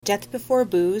Death Before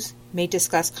Booze may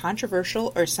discuss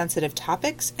controversial or sensitive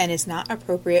topics and is not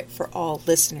appropriate for all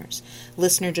listeners.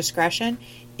 Listener discretion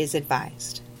is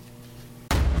advised.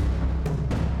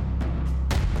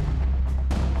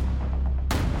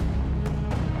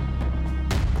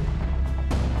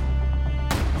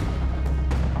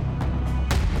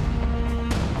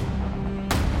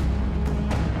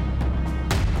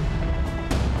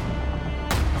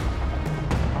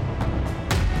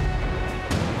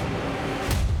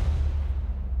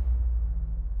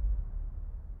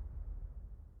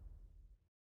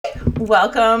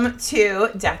 Welcome to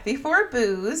Death Before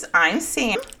Booze. I'm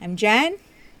Sam. I'm Jen.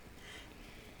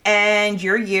 And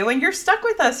you're stuck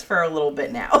with us for a little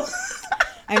bit now.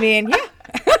 I mean, yeah.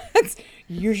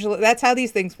 That's how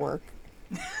these things work.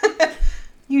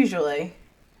 Usually.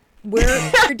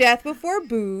 We're Death Before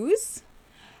Booze.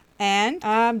 And,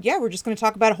 we're just going to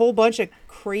talk about a whole bunch of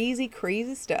crazy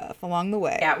stuff along the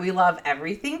way. Yeah, we love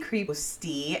everything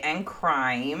creepy and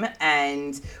crime,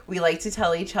 and we like to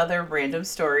tell each other random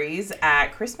stories at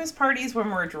Christmas parties when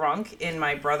we're drunk in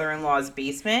my brother-in-law's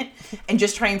basement and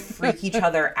just try and freak each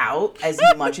other out as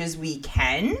much as we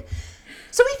can.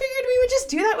 So we figured we would just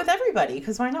do that with everybody,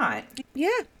 because why not? Yeah.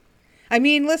 I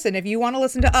mean, listen, if you want to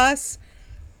listen to us,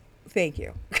 thank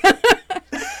you.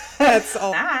 That's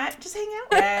all. Just hang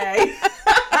out. Hey.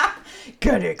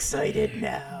 Get excited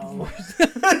now.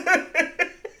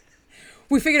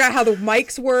 We figured out how the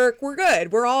mics work. We're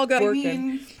good. We're all good. I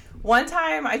mean, one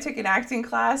time I took an acting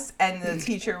class and the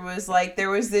teacher was like, there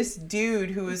was this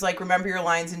dude who was like, remember your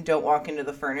lines and don't walk into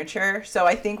the furniture. So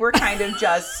I think we're kind of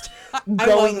just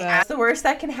going at the worst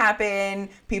that can happen.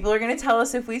 People are going to tell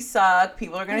us if we suck.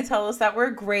 People are going to tell us that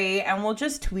we're great, and we'll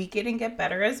just tweak it and get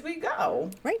better as we go.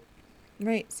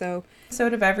 Right. So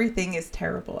episode of everything is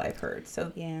terrible, I've heard.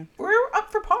 So yeah, we're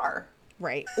up for par.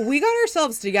 Right. We got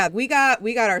ourselves together. We got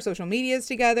our social medias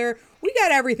together. We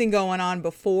got everything going on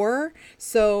before.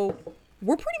 So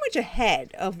we're pretty much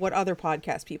ahead of what other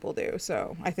podcast people do.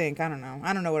 So I don't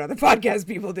know what other podcast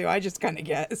people do. I just kind of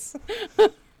guess.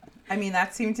 I mean,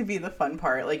 that seemed to be the fun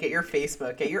part. Like, get your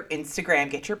Facebook, get your Instagram,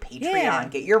 get your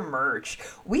Patreon, get your merch.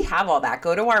 We have all that.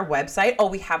 Go to our website. Oh,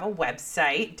 we have a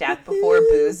website,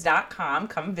 deathbeforebooze.com.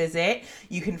 Come visit.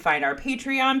 You can find our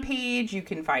Patreon page. You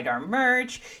can find our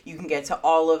merch. You can get to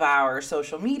all of our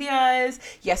social medias.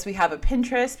 Yes, we have a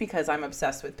Pinterest because I'm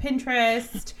obsessed with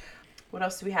Pinterest. What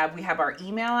else do we have? We have our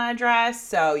email address,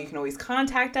 so you can always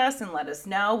contact us and let us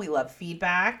know. We love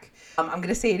feedback. I'm going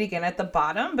to say it again at the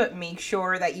bottom, but make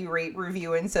sure that you rate,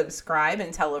 review, and subscribe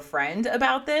and tell a friend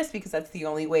about this, because that's the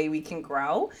only way we can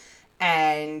grow,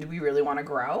 and we really want to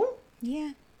grow.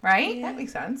 Yeah. Right? Yeah. That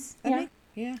makes sense.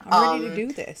 Yeah, I'm ready to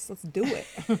do this. Let's do it.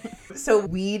 So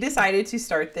we decided to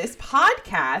start this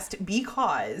podcast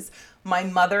because my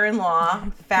mother-in-law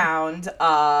found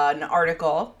an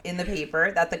article in the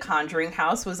paper that the Conjuring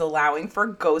House was allowing for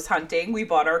ghost hunting. We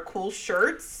bought our cool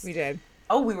shirts. We did.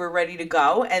 Oh, we were ready to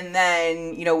go. And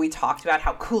then, we talked about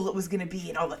how cool it was going to be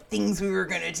and all the things we were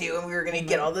going to do. And we were going to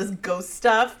get all this ghost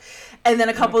stuff. And then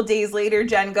a couple days later,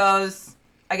 Jen goes,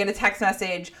 I get a text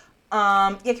message.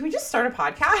 Can we just start a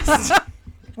podcast?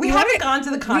 We haven't gone to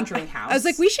the Conjuring House. I was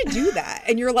like, we should do that.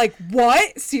 And you're like,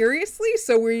 what? Seriously?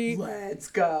 So let's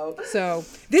go. So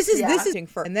this is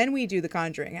first. And then we do the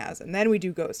Conjuring House. And then we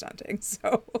do ghost hunting.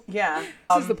 So yeah,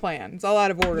 this is the plan. It's all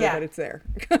out of order, but it's there.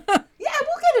 Yeah,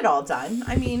 we'll get it all done.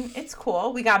 I mean, it's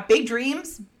cool. We got big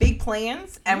dreams, big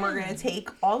plans, and we're going to take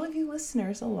all of you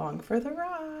listeners along for the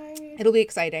ride. It'll be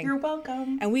exciting. You're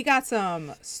welcome. And we got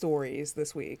some stories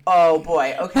this week. Oh,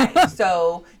 boy. Okay.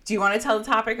 So do you want to tell the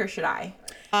topic or should I?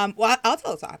 Well, I'll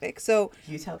tell the topic. So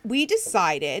you tell. We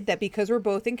decided that because we're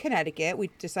both in Connecticut,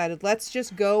 we decided let's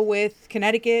just go with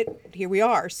Connecticut. Here we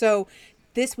are. So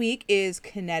this week is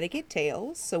Connecticut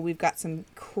Tales. So we've got some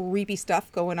creepy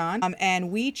stuff going on. And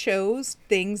we chose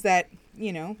things that,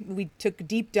 we took a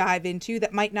deep dive into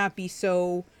that might not be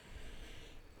so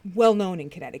well known in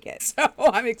Connecticut. So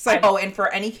I'm excited. Oh, and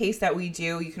for any case that we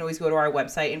do, you can always go to our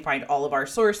website and find all of our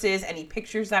sources, any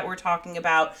pictures that we're talking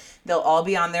about. They'll all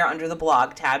be on there under the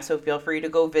blog tab. So feel free to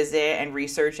go visit and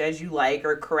research as you like,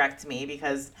 or correct me,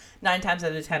 because 9 times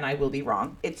out of 10 I will be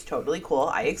wrong. It's totally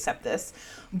cool. I accept this.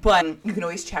 But you can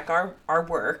always check our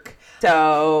work.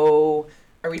 So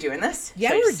are we doing this?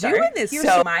 Yeah, we're doing this.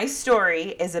 So my story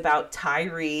is about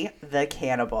Tyree the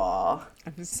cannibal.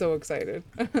 I'm so excited.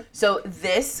 So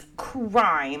this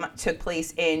crime took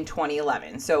place in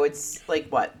 2011. So it's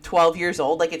 12 years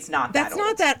old? Like, it's not that old. That's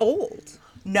not that old.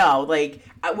 No,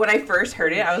 when I first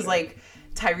heard it, I was like,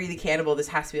 Tyree the cannibal, this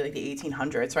has to be the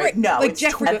 1800s, right? No, like it's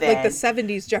Jeffrey, like the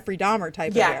 70s Jeffrey Dahmer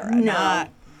type of era. No,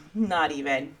 not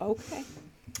even. Okay.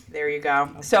 There you go.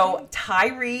 Okay. So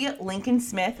Tyree Lincoln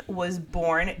Smith was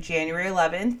born January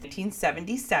 11th,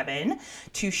 1977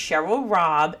 to Cheryl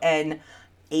Robb and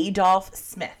Adolph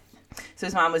Smith. So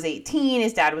his mom was 18,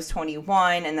 his dad was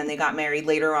 21, and then they got married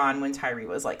later on when Tyree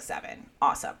was like 7.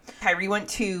 Awesome. Tyree went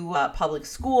to public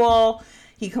school.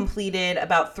 He completed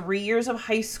about 3 years of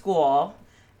high school,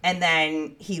 and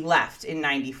then he left in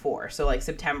 94. So like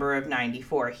September of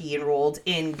 94. He enrolled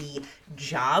in the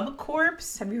Job Corps.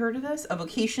 Have you heard of this? A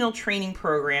vocational training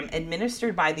program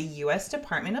administered by the U.S.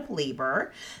 Department of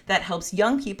Labor that helps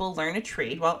young people learn a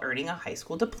trade while earning a high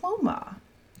school diploma.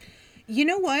 You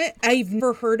know what? I've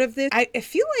never heard of this. I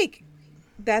feel like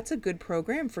that's a good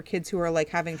program for kids who are like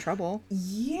having trouble.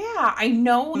 Yeah, I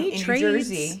know in trades.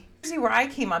 Jersey, where I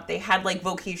came up, they had like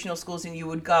vocational schools and you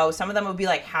would go. Some of them would be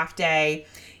like half day.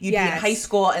 You'd be in high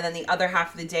school, and then the other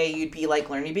half of the day you'd be like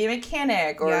learning to be a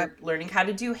mechanic or learning how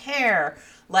to do hair,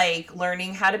 like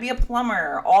learning how to be a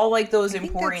plumber, all like those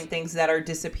important things that are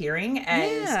disappearing.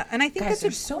 And and I think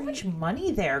there's so much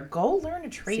money there. Go learn a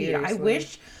trade. Seriously. I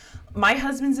wish my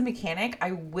husband's a mechanic.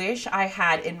 I wish I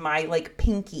had in my like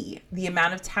pinky the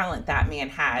amount of talent that man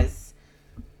has.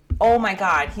 Oh my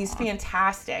God, he's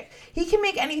fantastic. He can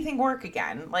make anything work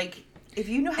again. Like if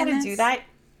you know how to do that,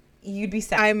 you'd be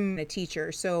set. I'm a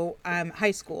teacher, so I'm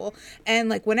high school. And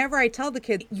like whenever I tell the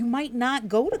kids, you might not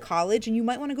go to college and you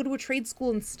might want to go to a trade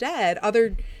school instead.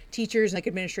 Other teachers like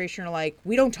administration are like,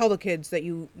 we don't tell the kids that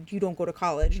you don't go to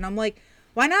college. And I'm like,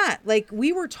 why not? Like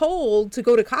we were told to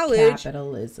go to college.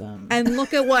 Capitalism. And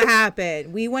look at what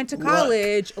happened. We went to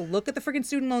college, look at the freaking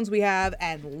student loans we have,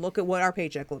 and look at what our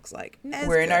paycheck looks like.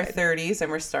 We're in our 30s and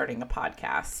we're starting a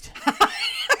podcast.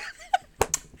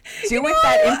 Do with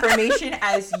that information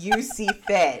as you see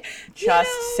fit.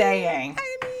 Just saying.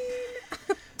 I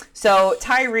mean. So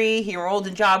Tyree, he enrolled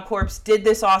in Job Corps, did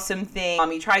this awesome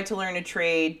thing. He tried to learn a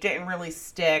trade, didn't really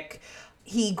stick.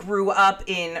 He grew up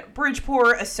in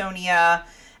Bridgeport, Estonia.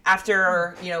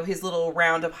 After, his little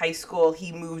round of high school,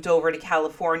 he moved over to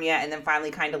California and then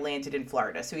finally kind of landed in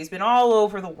Florida. So he's been all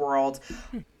over the world.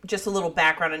 Just a little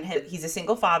background on him. He's a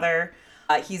single father.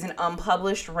 He's an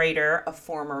unpublished writer, a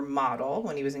former model.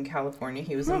 When he was in California,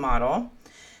 he was a model.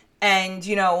 And,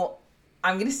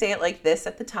 I'm going to say it like this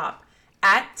at the top.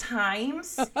 At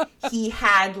times,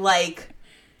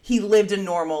 he lived a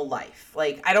normal life.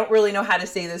 Like, I don't really know how to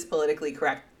say this politically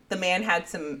correct. The man had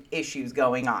some issues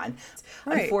going on.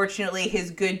 Right. Unfortunately,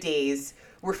 his good days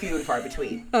were few and far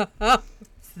between.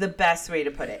 It's the best way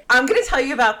to put it. I'm going to tell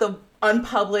you about the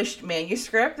unpublished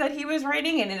manuscript that he was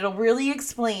writing, and it'll really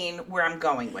explain where I'm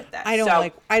going with this. I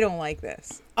don't like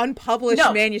this.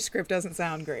 Unpublished manuscript doesn't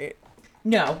sound great.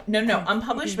 No.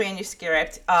 Unpublished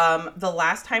manuscript. The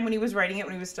last time when he was writing it,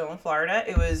 when he was still in Florida,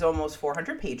 it was almost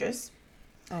 400 pages.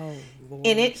 Oh, Lord.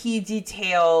 In it, he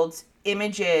detailed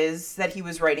images that he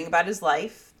was writing about his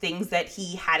life, things that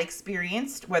he had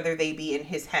experienced, whether they be in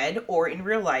his head or in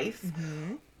real life,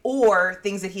 or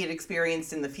things that he had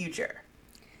experienced in the future.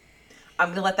 I'm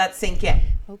going to let that sink in.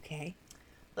 Okay.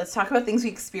 Let's talk about things we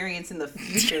experience in the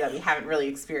future that we haven't really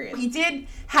experienced. He did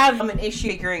have an issue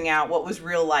figuring out what was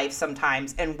real life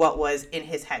sometimes and what was in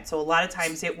his head. So a lot of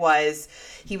times he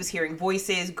was hearing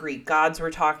voices, Greek gods were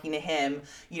talking to him.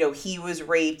 He was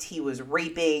raped, he was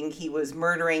raping, he was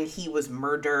murdering, he was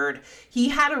murdered. He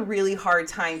had a really hard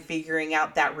time figuring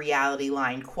out that reality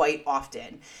line quite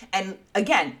often. And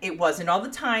again, it wasn't all the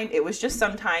time. It was just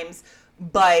sometimes.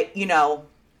 But,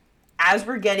 as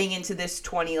we're getting into this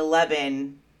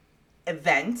 2011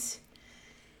 event,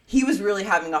 he was really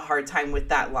having a hard time with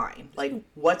that line. Like,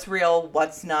 what's real?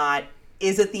 What's not?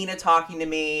 Is Athena talking to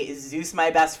me? Is Zeus my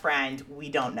best friend? We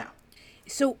don't know.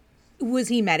 So, was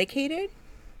he medicated?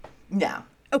 No.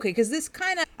 Okay, because this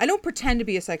kind of, I don't pretend to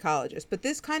be a psychologist, but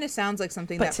this kind of sounds like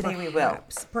something that today we will.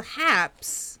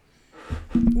 Perhaps,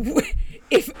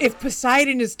 if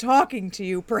Poseidon is talking to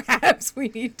you, perhaps we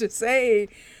need to say,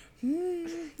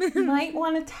 might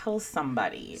want to tell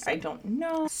somebody. I don't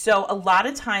know. So a lot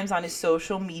of times on his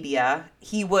social media,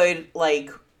 he would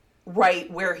write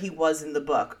where he was in the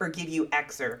book or give you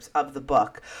excerpts of the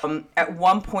book. At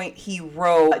one point he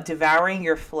wrote, devouring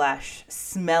your flesh,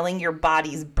 smelling your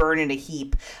bodies burn in a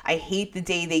heap. I hate the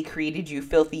day they created you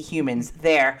filthy humans.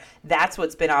 That's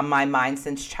what's been on my mind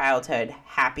since childhood.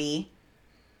 Happy?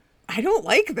 I don't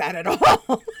like that at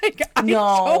all.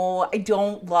 I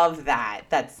don't love that.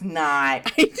 That's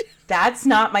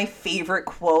not my favorite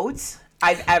quote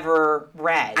I've ever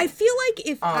read. I feel like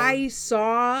if I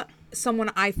saw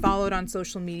someone I followed on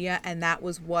social media and that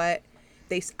was what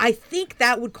I think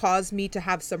that would cause me to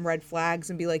have some red flags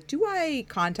and be like, do I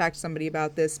contact somebody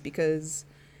about this? Because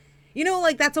You know,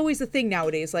 like, that's always the thing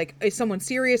nowadays. Like, is someone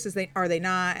serious? Are they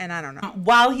not? And I don't know.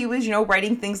 While he was,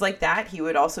 writing things like that, he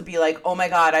would also be like, oh my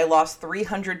God, I lost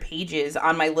 300 pages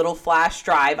on my little flash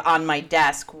drive on my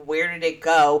desk. Where did it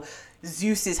go?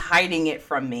 Zeus is hiding it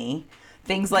from me.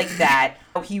 Things like that.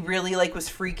 He really, like, was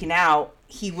freaking out.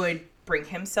 He would bring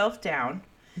himself down.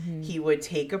 Mm-hmm. He would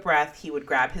take a breath. He would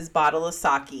grab his bottle of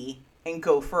sake and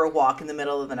go for a walk in the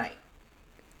middle of the night.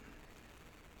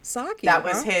 Sake, that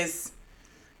was his...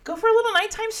 Go for a little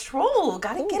nighttime stroll.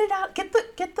 Gotta get it out. Get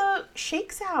the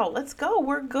shakes out. Let's go.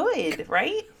 We're good,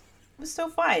 right? It was so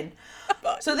fun.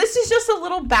 So this is just a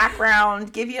little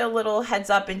background, give you a little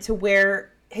heads up into where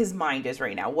his mind is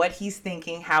right now, what he's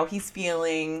thinking, how he's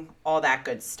feeling, all that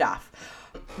good stuff.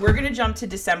 We're going to jump to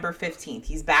December 15th.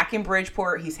 He's back in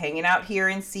Bridgeport. He's hanging out here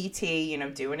in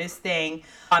CT, doing his thing.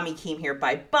 He came here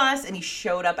by bus, and he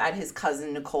showed up at his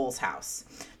cousin Nicole's house.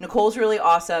 Nicole's really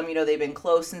awesome. They've been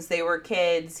close since they were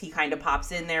kids. He kind of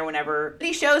pops in there whenever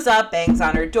he shows up, bangs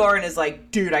on her door, and is like,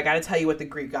 dude, I got to tell you what the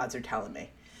Greek gods are telling me.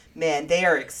 Man, they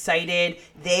are excited.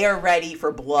 They are ready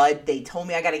for blood. They told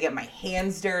me I got to get my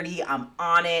hands dirty. I'm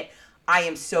on it. I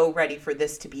am so ready for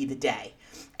this to be the day.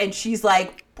 And she's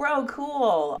like, bro,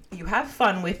 cool. You have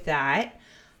fun with that.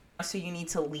 So you need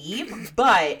to leave.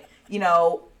 But,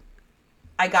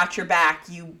 I got your back.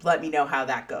 You let me know how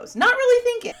that goes. Not really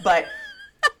thinking, but,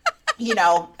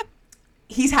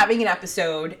 he's having an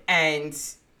episode and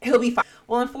he'll be fine.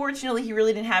 Well, unfortunately, he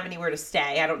really didn't have anywhere to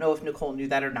stay. I don't know if Nicole knew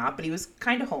that or not, but he was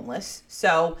kind of homeless.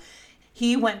 So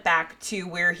he went back to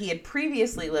where he had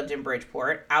previously lived in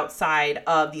Bridgeport, outside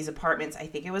of these apartments. I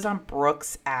think it was on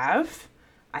Brooks Ave.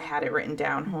 I had it written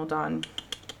down. Hold on.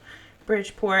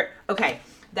 Bridgeport. Okay.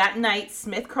 That night,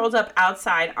 Smith curled up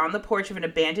outside on the porch of an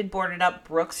abandoned, boarded up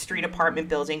Brooks Street apartment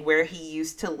building where he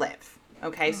used to live.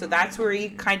 Okay, so that's where he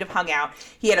kind of hung out.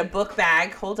 He had a book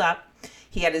bag. Hold up.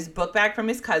 He had his book bag from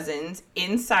his cousins.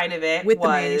 Inside of it with the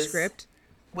manuscript.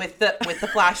 With the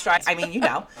flash drive. I mean,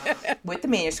 with the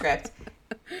manuscript.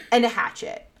 And a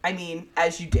hatchet. I mean,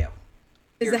 as you do.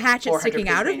 Is the hatchet sticking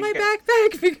out of my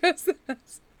backpack? Because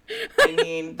I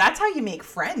mean, that's how you make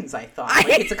friends, I thought. Like,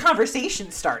 it's a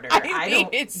conversation starter.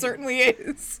 It certainly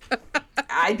is.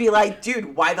 I'd be like,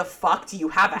 dude, why the fuck do you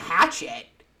have a hatchet?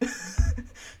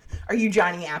 Are you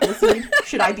Johnny Appleseed?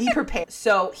 Should I be prepared?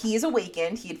 So he's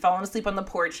awakened. He had fallen asleep on the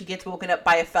porch. He gets woken up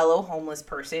by a fellow homeless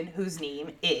person whose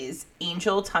name is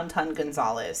Angel Tuntun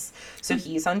Gonzalez. So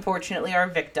he's unfortunately our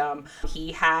victim.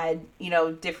 He had,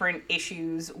 different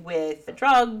issues with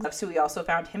drugs. So he also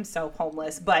found himself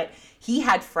homeless, but he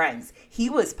had friends. He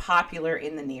was popular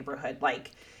in the neighborhood.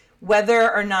 Like,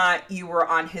 whether or not you were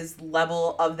on his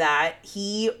level of that,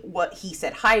 he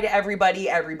said hi to everybody.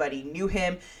 Everybody knew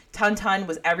him. Tuntun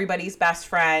was everybody's best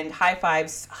friend. High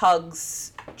fives,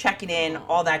 hugs, checking in,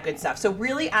 all that good stuff. So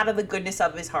really, out of the goodness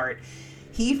of his heart,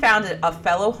 he found a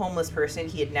fellow homeless person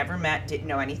he had never met, didn't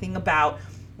know anything about,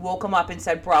 woke him up and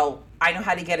said, bro, I know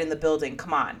how to get in the building.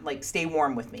 Come on, like, stay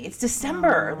warm with me. It's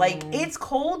December. Like, it's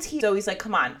cold here. So he's like,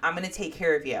 come on, I'm going to take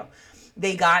care of you.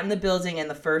 They got in the building, and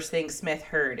the first thing Smith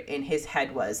heard in his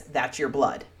head was, that's your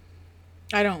blood.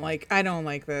 I don't like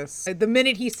this. The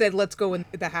minute he said, let's go in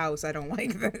the house, I don't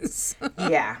like this.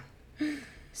 Yeah.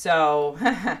 So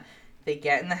they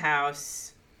get in the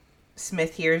house.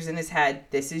 Smith hears in his head,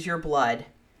 this is your blood.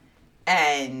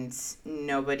 And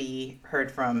nobody heard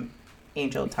from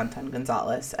Angel Tuntun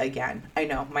Gonzalez again. I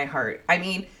know, my heart. I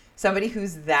mean, somebody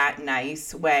who's that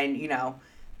nice when,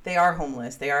 they are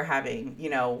homeless. They are having,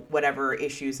 whatever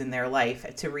issues in their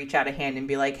life, to reach out a hand and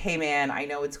be like, hey, man, I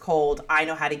know it's cold. I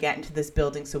know how to get into this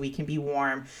building so we can be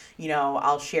warm.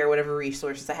 I'll share whatever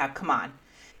resources I have. Come on.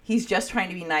 He's just trying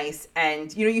to be nice.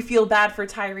 And, you feel bad for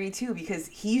Tyree, too, because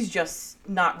he's just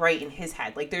not right in his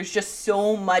head. Like, there's just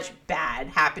so much bad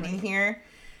happening here.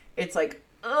 It's like,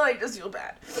 oh, I just feel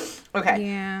bad. Okay.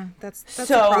 Yeah, that's the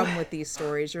problem with these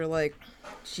stories. You're like,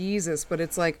 Jesus. But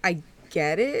it's like, I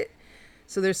get it.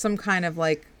 So there's some kind of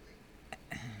like,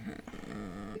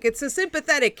 it's a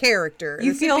sympathetic character.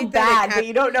 You feel bad, but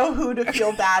you don't know who to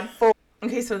feel bad for.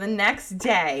 Okay, so the next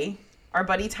day, our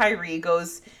buddy Tyree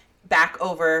goes back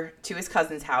over to his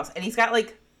cousin's house, and he's got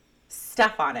like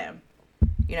stuff on him.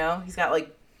 He's got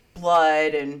like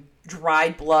blood and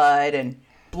dried blood and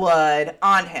blood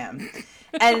on him.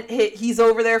 And he's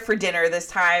over there for dinner this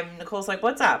time. Nicole's like,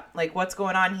 what's up? Like, what's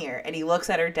going on here? And he looks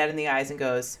at her dead in the eyes and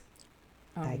goes,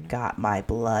 I got my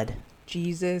blood.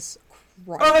 Jesus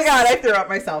Christ. Oh my God, I threw up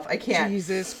myself. I can't.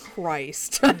 Jesus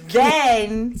Christ.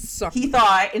 Then he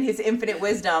thought, in his infinite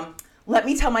wisdom, let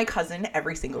me tell my cousin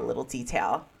every single little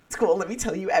detail. It's cool. Let me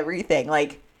tell you everything.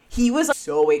 Like, He was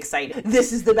so excited.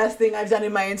 This is the best thing I've done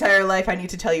in my entire life. I need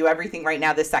to tell you everything right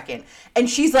now this second. And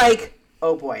she's like,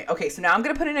 oh boy. Okay, so now I'm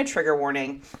going to put in a trigger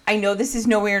warning. I know this is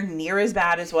nowhere near as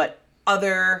bad as what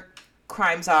other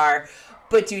crimes are,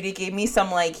 but dude, it gave me some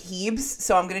like heebs,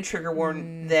 so I'm going to trigger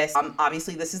warn this.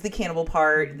 Obviously, this is the cannibal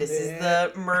part. This is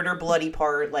the murder bloody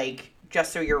part, like,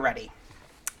 just so you're ready.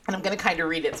 And I'm going to kind of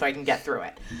read it so I can get through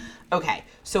it. Okay,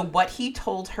 so what he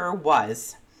told her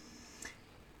was...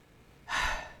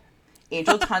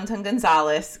 Angel Tonton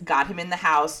Gonzalez got him in the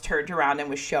house, turned around, and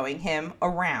was showing him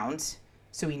around,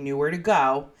 so he knew where to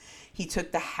go. He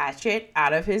took the hatchet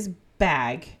out of his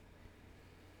bag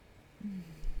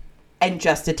and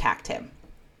just attacked him.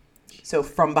 So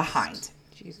from behind.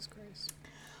 Jesus Christ.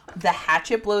 The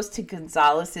hatchet blows to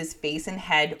Gonzalez's face and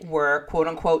head were, quote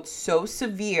unquote, so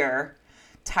severe,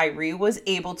 Tyree was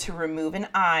able to remove an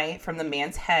eye from the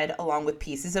man's head along with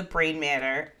pieces of brain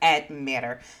matter and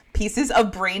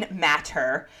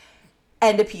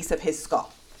a piece of his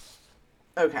skull.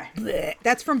 Okay. Blech.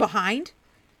 That's from behind?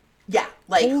 Yeah.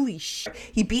 Like, holy shit.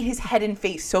 He beat his head and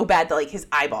face so bad that, like, his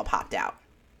eyeball popped out.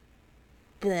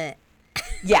 Blech.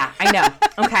 Yeah, I know.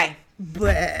 Okay.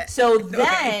 Blech. So No then,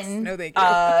 thanks. No, thank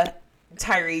you.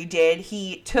 Tyree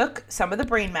he took some of the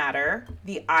brain matter,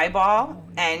 the eyeball,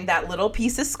 and that little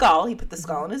piece of skull. He put the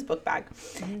skull in his book bag.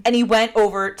 And he went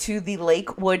over to the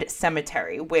Lakewood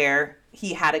Cemetery where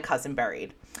he had a cousin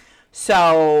buried.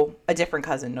 So, a different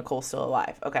cousin. Nicole's still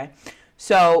alive. Okay.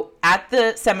 So, at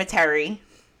the cemetery,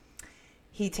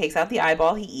 he takes out the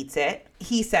eyeball. He eats it.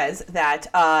 He says that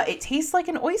it tastes like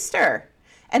an oyster.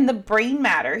 And the brain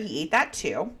matter, he ate that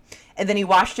too. And then he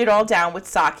washed it all down with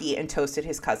sake and toasted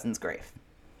his cousin's grave.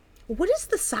 What is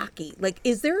the sake? Like,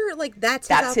 is there, like, that's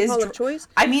his alcohol of choice?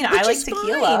 I mean, I like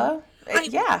tequila.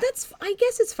 Yeah. I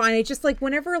guess it's fine. It's just, like,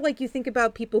 whenever, like, you think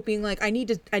about people being like, I need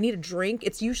a drink,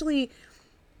 it's usually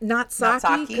not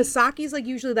sake. Because sake is, like,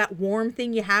 usually that warm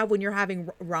thing you have when you're having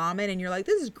ramen and you're like,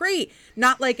 this is great.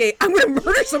 Not like I'm going to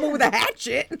murder someone with a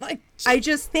hatchet. Like, I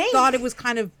just thought it was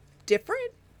kind of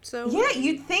different. So yeah,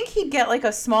 you'd think he'd get like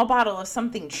a small bottle of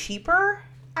something cheaper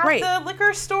at the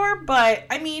liquor store, but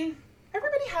I mean,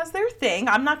 everybody has their thing.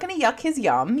 I'm not going to yuck his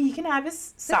yum. He can have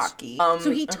his sake.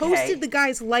 So he toasted the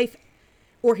guy's life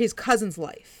or his cousin's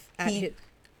life. That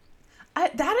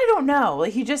I don't know.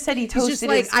 Like, he just said he toasted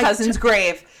his cousin's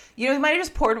grave. You know, he might have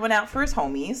just poured one out for his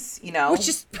homies. You know, which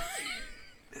is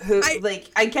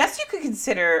I guess you could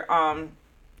consider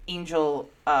Angel.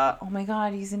 Oh my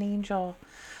God, he's an angel.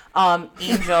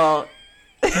 Angel.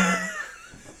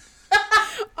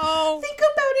 Oh, think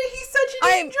about it. He's such an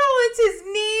angel. It's his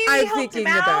name. I'm helped thinking him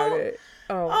out. about it.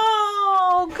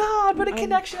 Oh God, what a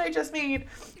connection I just made.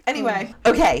 Anyway,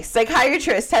 okay.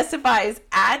 Psychiatrist testifies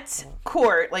at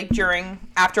court, like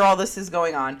after all this is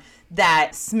going on,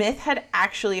 that Smith had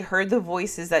actually heard the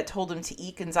voices that told him to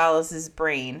eat Gonzalez's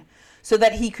brain so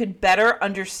that he could better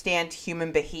understand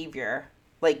human behavior.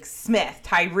 Like,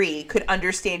 Tyree, could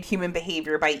understand human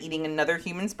behavior by eating another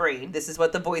human's brain. This is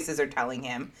what the voices are telling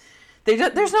him.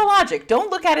 There's no logic.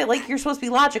 Don't look at it like you're supposed to be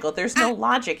logical. There's no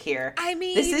logic here. I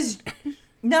mean... This is...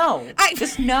 No.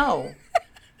 Just no.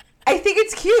 I think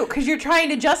it's cute because you're trying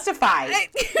to justify.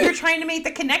 You're trying to make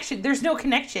the connection. There's no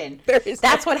connection.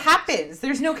 That's what happens.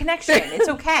 There's no connection. It's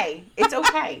okay. It's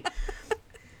okay.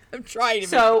 I'm trying to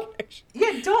make a connection.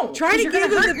 Yeah, don't. Try to give him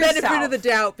the benefit of the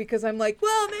doubt because I'm like,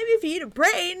 well, maybe if you eat a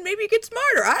brain, maybe you get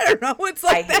smarter. I don't know. It's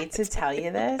like I hate to tell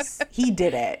you this. He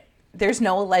did it. There's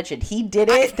no alleged. He did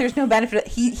it. There's no benefit.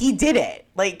 He did it.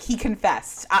 Like, he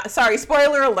confessed. Sorry,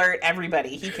 spoiler alert,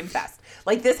 everybody. He confessed.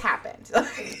 Like, this happened.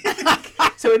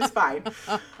 So it's fine.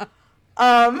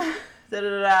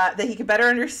 That he could better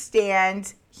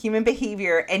understand human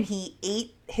behavior, and he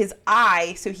ate his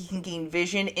eye so he can gain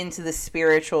vision into the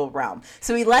spiritual realm.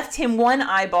 So he left him one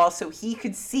eyeball so he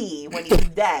could see when he was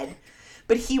dead.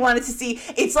 But he wanted to see.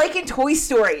 It's like in Toy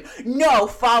Story. No,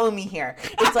 follow me here.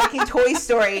 It's like in Toy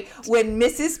Story when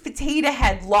Mrs. Potato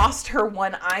Head lost her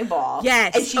one eyeball.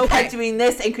 Yes. And she kept doing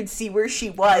this and could see where she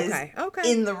was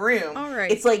in the room. All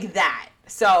right. It's like that.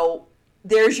 So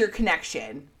there's your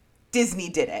connection. Disney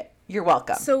did it. You're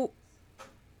welcome. So,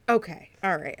 okay.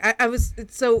 All right. I was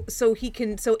so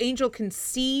Angel can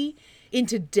see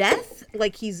into death,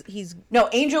 like he's no,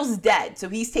 Angel's dead, so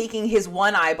he's taking his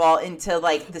one eyeball into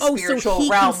like the spiritual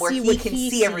realm where he can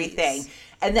see everything,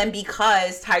 and then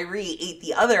because Tyree ate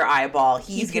the other eyeball,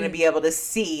 he's going to be able to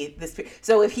see this.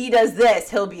 So if he does this,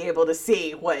 he'll be able to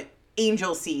see what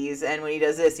Angel sees, and when he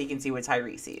does this, he can see what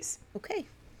Tyree sees. Okay.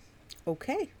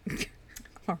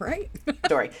 All right.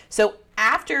 Story. So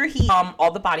after he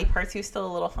all the body parts, he was still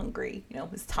a little hungry. You know,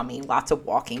 his tummy, lots of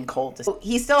walking, cold. So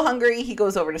he's still hungry. He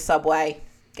goes over to Subway.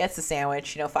 Gets the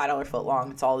sandwich, $5 foot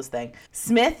long. It's all his thing.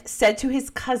 Smith said to his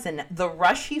cousin the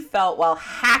rush he felt while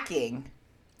hacking,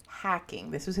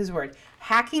 this was his word,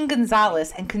 hacking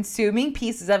Gonzalez and consuming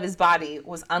pieces of his body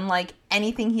was unlike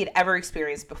anything he had ever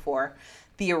experienced before.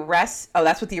 That's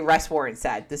what the arrest warrant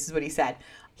said. This is what he said.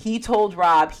 He told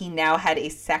Rob he now had a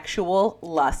sexual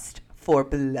lust for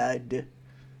blood.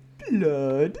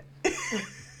 Blood.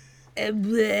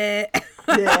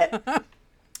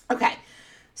 Okay.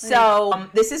 So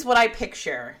this is what I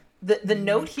picture. The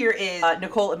note here is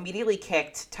Nicole immediately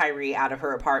kicked Tyree out of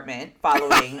her apartment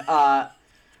following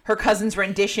her cousin's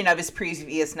rendition of his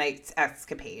previous night's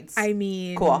escapades. I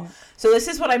mean... Cool. So this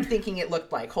is what I'm thinking it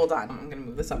looked like. Hold on. I'm going to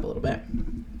move this up a little bit.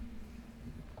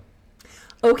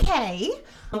 Okay.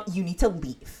 You need to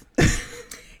leave.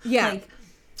 Yeah. Like,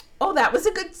 oh, that was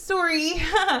a good story.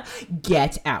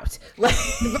 Get out. Like,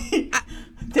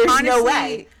 there's honestly, no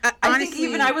way. I think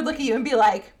even I would look at you and be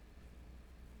like,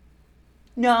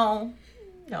 no.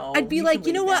 I'd be like,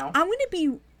 you know what? I'm going to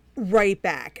be right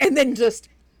back. And then just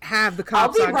have the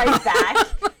cops I'll be right back.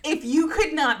 If you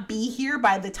could not be here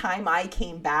by the time I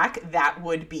came back, that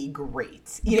would be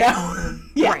great. You know?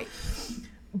 Yeah. Right.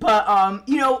 But,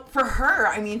 for her,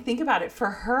 I mean, think about it. For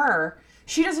her,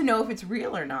 she doesn't know if it's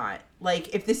real or not.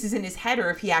 Like, if this is in his head or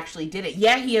if he actually did it.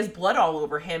 Yeah, he has blood all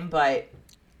over him, but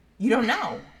you don't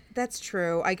know. That's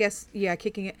true. I guess, yeah,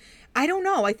 kicking it. I don't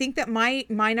know. I think that my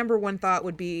number one thought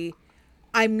would be,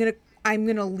 I'm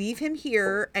gonna leave him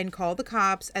here and call the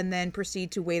cops and then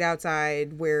proceed to wait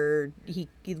outside where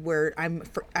I'm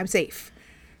safe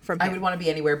from him. I would want to be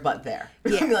anywhere but there.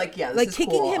 Yeah. I'd be like, yeah, this like is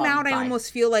kicking cool. him out. Fine. I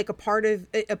almost feel like a part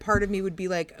of me would be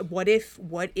like, what if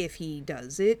he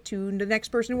does it to the next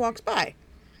person who walks by?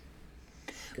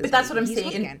 But that's what I'm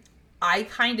saying. I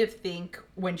kind of think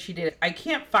when she did it, I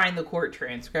can't find the court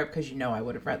transcript because I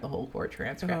would have read the whole court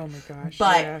transcript. Oh my gosh!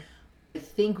 But yeah. I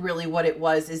think really what it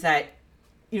was is that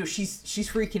she's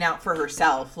freaking out for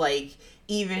herself. Like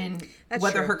even that's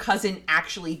whether true. Her cousin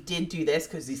actually did do this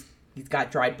because he's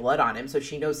got dried blood on him, so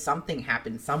she knows something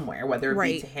happened somewhere, whether it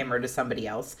be to him or to somebody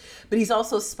else. But he's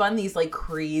also spun these like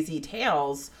crazy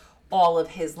tales all of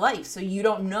his life, so you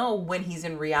don't know when he's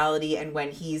in reality and when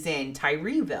he's in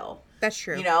Tyreeville. That's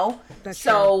true. That's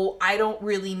so true. I don't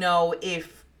really know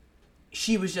if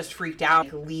she was just freaked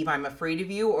out, like, leave, I'm afraid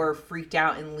of you, or freaked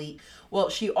out and leave. Well,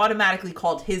 she automatically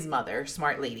called his mother,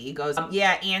 smart lady, goes,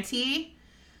 yeah, Auntie,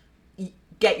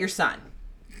 get your son.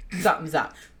 Something's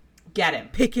up. Get him.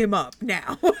 Pick him up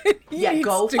now. Yeah,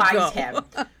 go find him.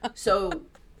 So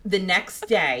the next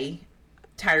day,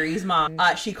 Tyree's mom,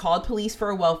 she called police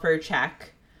for a welfare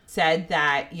check, said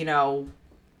that,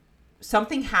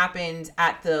 something happened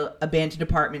at the abandoned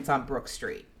apartments on Brook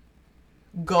Street.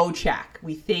 Go check.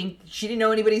 We think, she didn't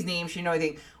know anybody's name. She didn't know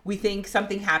anything. We think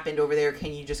something happened over there.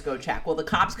 Can you just go check? Well, the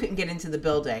cops couldn't get into the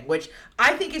building, which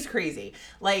I think is crazy.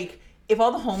 Like, if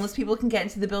all the homeless people can get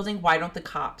into the building, why don't the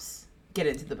cops get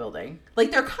into the building?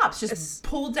 Like, they're cops. Just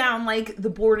pull down, like,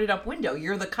 the boarded up window.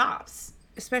 You're the cops.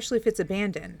 Especially if it's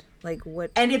abandoned. Like,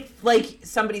 what? And if, like,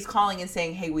 somebody's calling and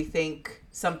saying, hey, we think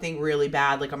something really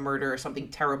bad, like a murder or something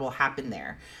terrible happened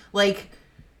there. Like,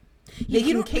 they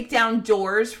can kick down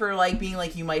doors for, like, being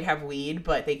like, you might have weed,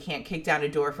 but they can't kick down a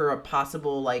door for a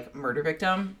possible, like, murder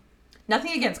victim.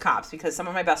 Nothing against cops, because some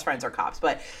of my best friends are cops,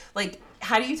 but, like,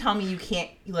 how do you tell me you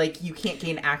can't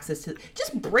gain access to,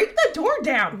 just break the door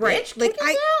down, right? Bitch. Like, kick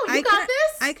it down. You got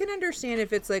this? I can understand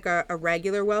if it's like a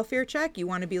regular welfare check. You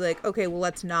want to be like, okay, well,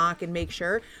 let's knock and make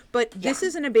sure. But this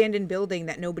is an abandoned building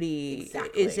that nobody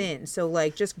is in. So,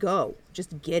 like, just go.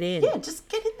 Just get in. Yeah, just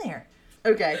get in there.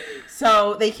 Okay,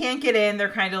 so they can't get in. They're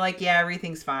kind of like, yeah,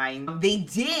 everything's fine. They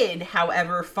did,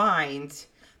 however, find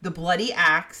the bloody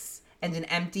axe and an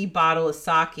empty bottle of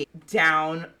sake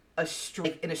down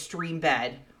in a stream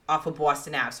bed off of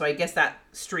Boston Ave. So I guess that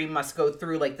stream must go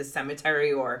through, like, the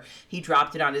cemetery, or he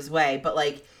dropped it on his way. But,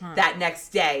 like, that next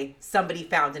day, somebody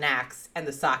found an axe and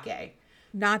the sake.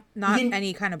 Not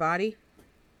any kind of body?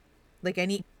 Like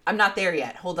any... I'm not there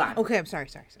yet. Hold on. Okay, I'm sorry.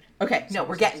 Okay, no,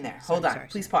 we're getting there. Hold on.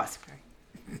 Please pause.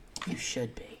 You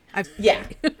should be. Yeah.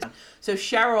 So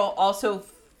Cheryl also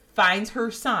finds her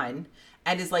son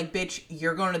and is like, bitch,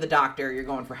 you're going to the doctor. You're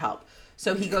going for help.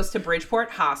 So he goes to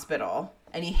Bridgeport Hospital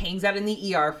and he hangs out in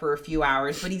the ER for a few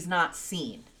hours, but he's not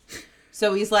seen.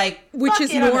 So he's like, which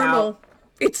is normal.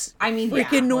 It's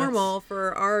freaking yeah, normal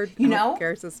for our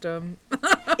healthcare system.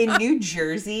 In New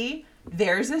Jersey,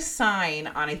 there's a sign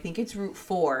on, I think it's Route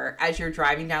 4, as you're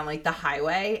driving down, like, the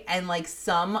highway, and, like,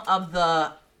 some of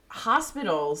the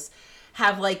hospitals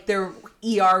have, like, their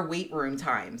ER wait room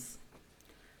times.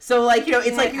 So, like, you know,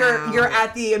 it's like you're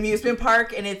at the amusement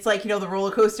park, and it's like, you know, the roller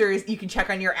coaster is, you can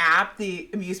check on your app, the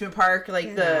amusement park,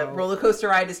 like, the roller coaster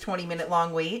ride is 20-minute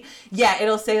long wait. Yeah,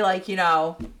 it'll say, like, you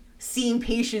know, seeing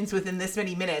patients within this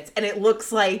many minutes, and it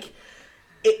looks like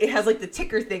it has, like, the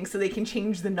ticker thing, so they can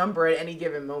change the number at any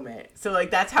given moment. So,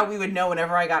 like, that's how we would know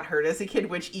whenever I got hurt as a kid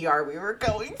which ER we were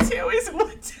going to, is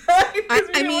what time, because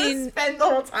we didn't want to spend the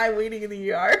whole time waiting in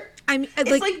the ER. I mean,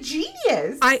 it's like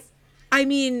genius. I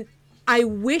mean, I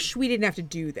wish we didn't have to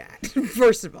do that,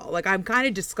 first of all. Like, I'm kind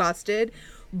of disgusted,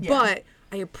 but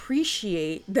I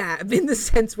appreciate that in the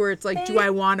sense where it's like, do I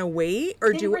want to wait?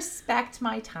 Or do respect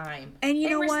my time. And you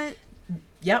know what?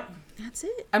 Yep. That's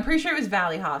it. I'm pretty sure it was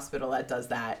Valley Hospital that does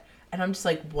that. And I'm just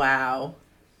like, wow.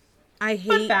 I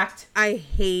hate that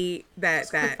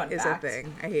is a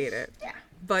thing. I hate it. Yeah.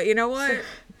 But you know what?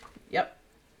 Yep.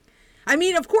 I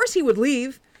mean, of course he would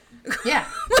leave. Yeah.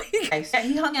 Yeah,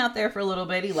 he hung out there for a little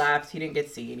bit. He left. He didn't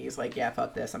get seen. He's like, yeah,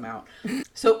 fuck this. I'm out.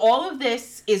 So all of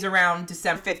this is around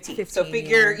December 15th. So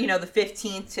figure, you know, the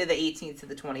 15th to the 18th to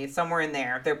the 20th, somewhere in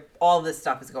there. All this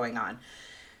stuff is going on.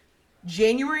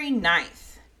 January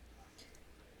 9th,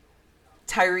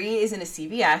 Tyree is in a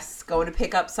CVS going to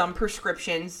pick up some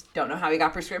prescriptions. Don't know how he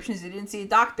got prescriptions. He didn't see a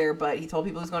doctor, but he told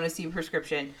people he was going to see a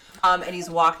prescription. And he's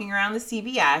walking around the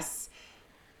CVS,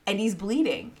 and he's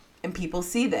bleeding. And people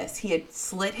see this. He had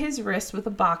slit his wrist with a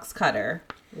box cutter,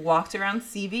 walked around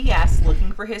CVS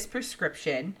looking for his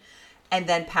prescription, and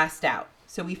then passed out.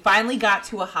 So we finally got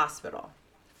to a hospital.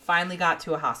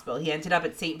 He ended up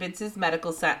at St. Vincent's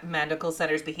Medical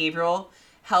Center's Behavioral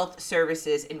Health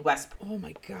Services in Westport. Oh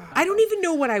my God. I don't even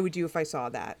know what I would do if I saw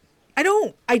that. I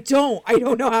don't know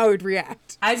how I would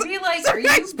react. I'd be like, are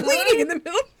you bleeding in the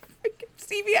middle of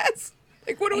CVS?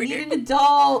 Like, what do we do? I need an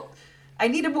adult. I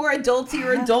need a more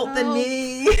adultier adult than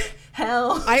me.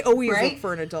 Hell. I always look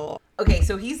for an adult. Okay,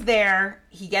 so he's there.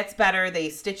 He gets better. They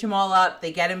stitch him all up.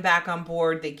 They get him back on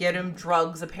board. They get him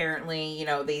drugs, apparently. You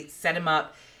know, they set him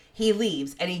up. He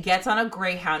leaves, and he gets on a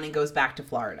Greyhound and goes back to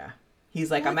Florida. He's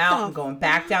like, I'm out. I'm going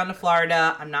back down to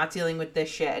Florida. I'm not dealing with this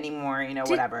shit anymore. You know,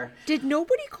 whatever. Did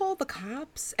nobody call the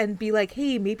cops and be like,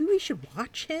 hey, maybe we should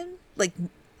watch him? Like,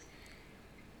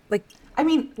 I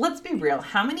mean, let's be real.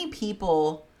 How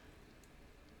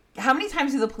many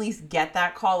times do the police get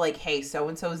that call? Like, hey,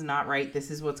 so-and-so is not right.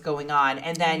 This is what's going on.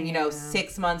 And then, you know,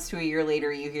 6 months to a year later,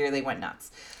 you hear they went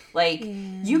nuts. Like,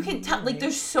 you can tell, like,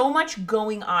 there's so much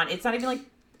going on. It's not even like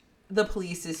the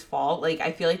police's fault. Like,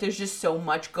 I feel like there's just so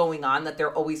much going on that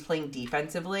they're always playing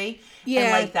defensively. Yeah.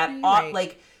 And like that,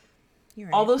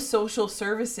 all those social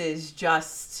services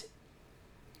just,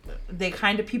 they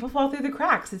kind of, people fall through the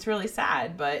cracks. It's really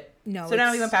sad. But no, so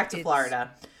now he went back to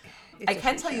Florida. I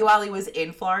can tell you, while he was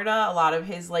in Florida, a lot of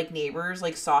his like neighbors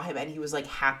like saw him and he was like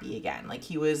happy again. Like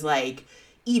he was like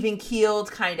even keeled,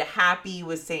 kind of happy,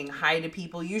 was saying hi to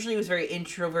people. Usually he was very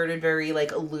introverted, very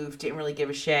like aloof, didn't really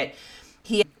give a shit.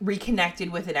 He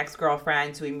reconnected with an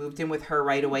ex-girlfriend, so he moved in with her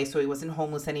right away, so he wasn't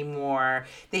homeless anymore.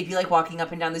 They'd be like walking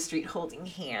up and down the street holding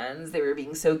hands. They were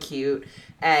being so cute.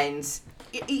 And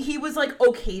he was like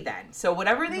okay then. So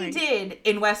whatever they did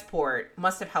in Westport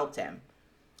must have helped him.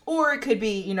 Or it could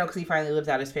be, you know, because he finally lived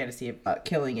out his fantasy of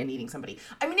killing and eating somebody.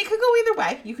 I mean, it could go either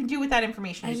way. You can do with that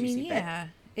information as you see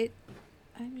fit.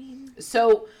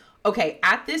 So, okay,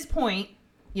 at this point,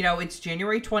 you know, it's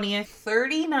January 20th,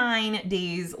 39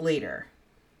 days later.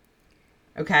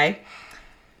 Okay?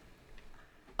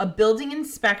 A building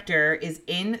inspector is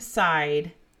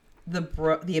inside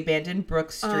the abandoned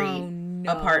Brook Street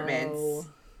apartments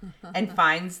and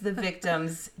finds the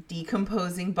victim's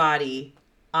decomposing body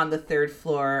on the third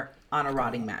floor on a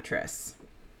rotting mattress.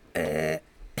 The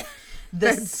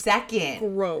second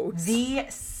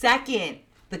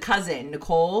the cousin,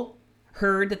 Nicole,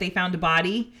 heard that they found a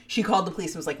body, she called the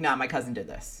police and was like, nah, my cousin did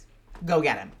this. Go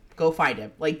get him. Go find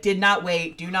him. Like, did not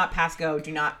wait. Do not pass go.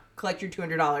 Do not collect your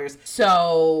 $200.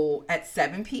 So at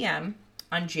 7 p.m.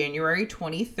 on January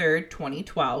 23rd,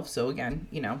 2012, so again,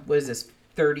 you know, what is this,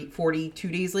 42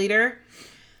 days later?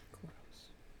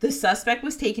 The suspect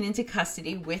was taken into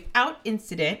custody without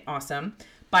incident, awesome,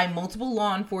 by multiple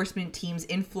law enforcement teams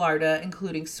in Florida,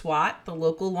 including SWAT, the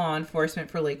local law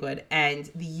enforcement for Lakewood, and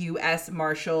the U.S.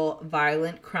 Marshal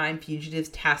Violent Crime Fugitives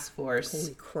Task Force.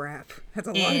 Holy crap. That's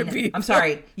a lot of people. I'm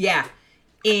sorry. Yeah.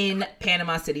 In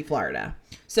Panama City, Florida.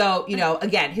 So, you know,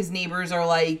 again, his neighbors are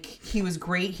like, he was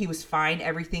great. He was fine.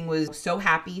 Everything was so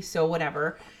happy, so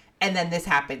whatever. And then this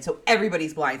happened. So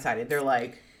everybody's blindsided. They're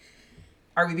like,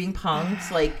 are we being punked?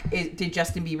 Like, did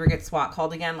Justin Bieber get SWAT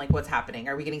called again? Like, what's happening?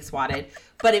 Are we getting swatted?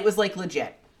 But it was, like,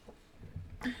 legit.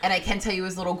 And I can tell you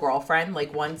his little girlfriend,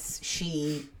 like, once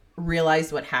she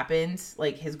realized what happened,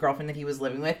 like his girlfriend that he was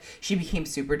living with, she became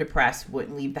super depressed,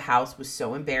 wouldn't leave the house, was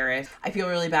so embarrassed. I feel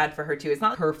really bad for her too. It's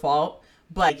not her fault,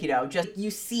 but, you know, just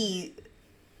you see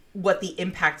what the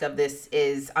impact of this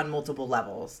is on multiple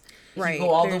levels. Right. You go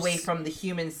all the way from the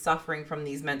humans suffering from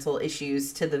these mental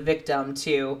issues to the victim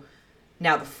to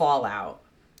now the fallout.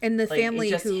 And the like, family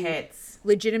it just who hits.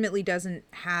 legitimately doesn't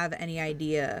have any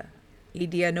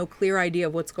no clear idea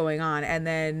of what's going on. And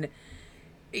then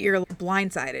you're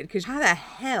blindsided because how the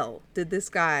hell did this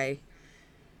guy...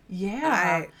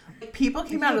 Yeah. People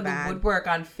came out of the woodwork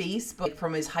on Facebook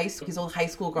from his old high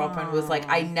school girlfriend was like,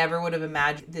 I never would have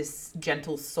imagined this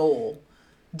gentle soul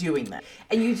doing that.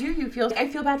 And I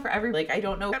feel bad for everyone. Like, I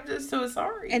don't know. I'm just so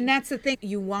sorry. And that's the thing.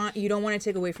 You don't want to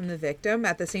take away from the victim.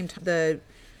 At the same time, the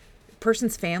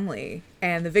person's family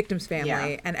and the victim's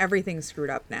family and everything's screwed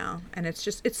up now. And it's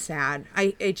sad.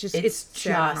 It's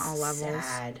sad on all levels.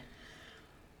 Sad.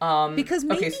 Because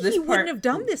maybe he wouldn't have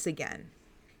done this again.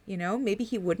 You know, maybe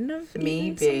he wouldn't have.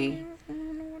 Maybe.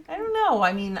 I don't know.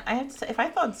 I mean, I have to say, if I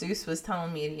thought Zeus was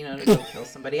telling me, you know, to go kill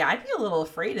somebody, I'd be a little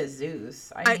afraid of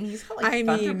Zeus. I mean, he's got like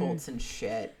thunderbolts and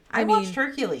shit. I watched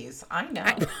Hercules. I know.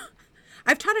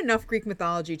 I've taught enough Greek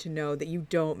mythology to know that you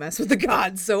don't mess with the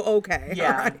gods, so okay.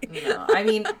 Yeah. Right. No. I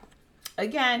mean,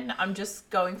 again, I'm just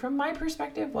going from my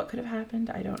perspective. What could have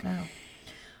happened? I don't know.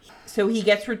 So he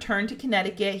gets returned to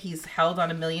Connecticut. He's held on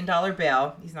 $1 million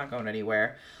bail. He's not going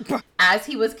anywhere. As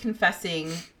he was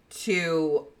confessing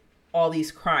to all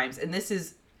these crimes. And this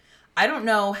is, I don't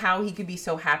know how he could be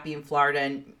so happy in Florida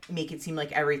and make it seem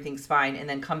like everything's fine and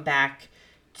then come back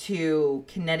to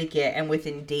Connecticut and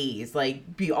within days,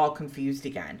 like, be all confused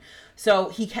again. So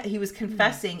he was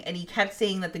confessing and he kept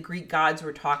saying that the Greek gods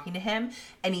were talking to him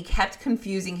and he kept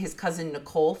confusing his cousin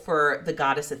Nicole for the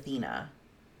goddess Athena.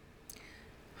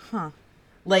 Huh.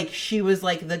 Like, she was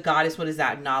like the goddess, what is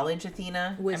that? Knowledge,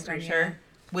 Athena? Wisdom, I'm pretty sure.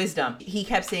 Wisdom. He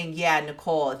kept saying, yeah,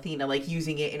 Nicole, Athena, like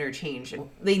using it interchange.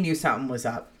 They knew something was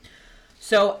up.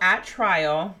 So at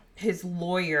trial, his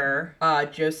lawyer,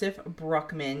 Joseph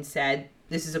Bruckman, said,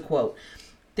 this is a quote,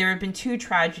 "There have been two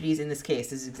tragedies in this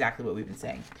case." This is exactly what we've been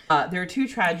saying. There are two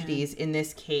tragedies in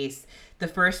this case. The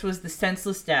first was the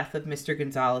senseless death of Mr.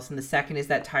 Gonzalez, and the second is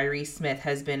that Tyree Smith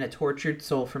has been a tortured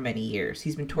soul for many years.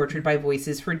 He's been tortured by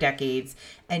voices for decades,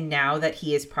 and now that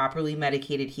he is properly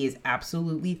medicated, he is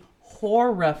absolutely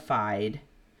horrified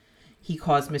he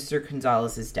caused Mr.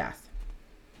 Gonzalez's death.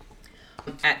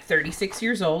 At 36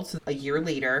 years old, so a year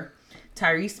later,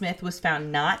 Tyree Smith was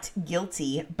found not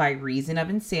guilty by reason of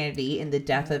insanity in the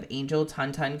death of Angel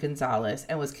Tuntun Gonzalez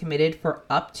and was committed for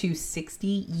up to 60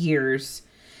 years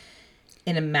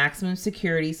in a maximum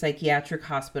security psychiatric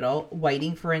hospital,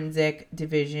 Whiting Forensic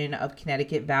Division of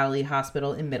Connecticut Valley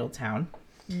Hospital in Middletown.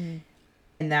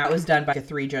 And that was done by a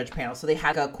 3-judge panel. So they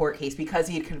had a court case because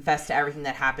he had confessed to everything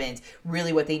that happened.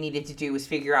 Really what they needed to do was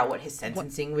figure out what his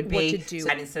sentencing would be. So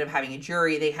instead of having a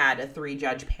jury, they had a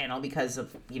 3-judge panel because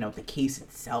of, you know, the case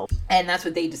itself. And that's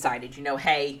what they decided, you know,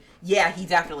 hey, yeah, he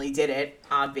definitely did it.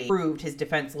 Obviously proved his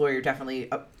defense lawyer definitely,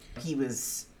 he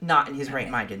was not in his right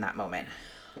mind in that moment.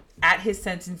 At his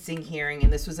sentencing hearing,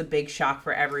 and this was a big shock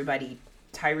for everybody,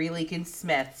 Tyree Lincoln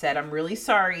Smith said, "I'm really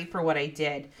sorry for what I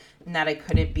did and that I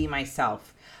couldn't be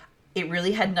myself. It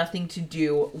really had nothing to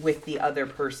do with the other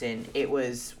person. It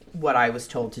was what I was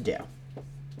told to do."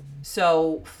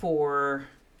 So for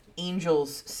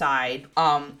Angel's side,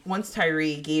 once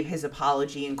Tyree gave his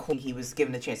apology and he was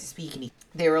given the chance to speak, and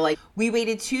they were like, "We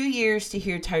waited 2 years to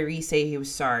hear Tyree say he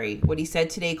was sorry. What he said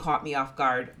today caught me off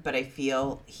guard, but I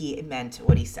feel he meant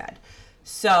what he said."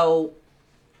 So,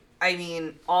 I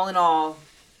mean, all in all,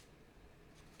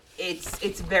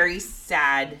 it's very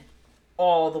sad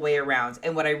all the way around.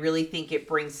 And what I really think it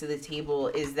brings to the table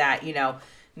is that, you know,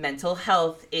 mental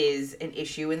health is an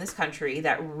issue in this country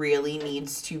that really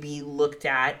needs to be looked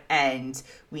at, and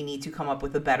we need to come up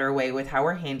with a better way with how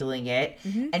we're handling it,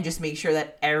 and just make sure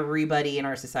that everybody in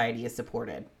our society is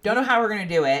supported. Don't know how we're going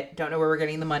to do it. Don't know where we're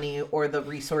getting the money or the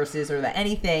resources or the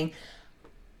anything.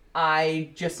 I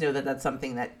just know that that's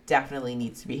something that definitely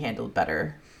needs to be handled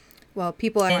better. Well,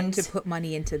 people want to put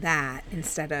money into that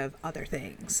instead of other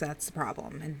things. That's the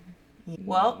problem. And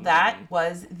well, that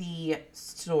was the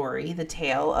story, the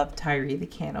tale of Tyree the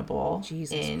cannibal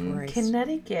in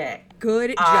Connecticut.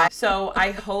 Good job. So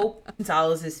I hope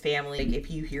Gonzalez's family, like, if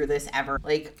you hear this ever,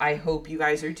 like, I hope you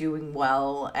guys are doing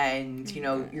well and, you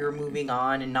know, you're moving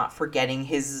on and not forgetting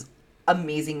his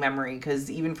amazing memory. Because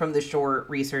even from the short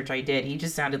research I did, he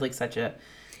just sounded like such a,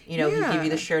 you know, he'd give you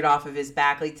the shirt off of his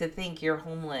back. Like, to think you're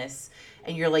homeless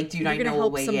and you're like, dude, I know a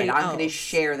way in. I'm going to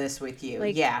share this with you.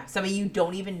 Like, yeah. Somebody you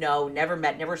don't even know, never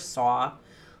met, never saw.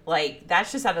 Like,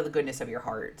 that's just out of the goodness of your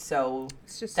heart. So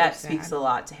It's just that so speaks sad. a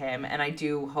lot to him. And I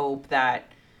do hope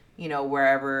that, you know,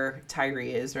 wherever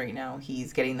Tyree is right now,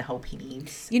 he's getting the help he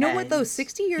needs. You know what though? and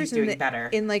 60 years he's doing better.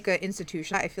 in like an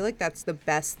institution, I feel like that's the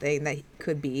best thing that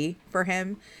could be for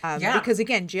him. Yeah. Because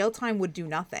again, jail time would do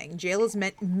nothing. Jail is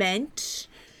meant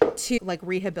to like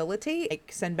rehabilitate,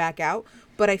 like send back out.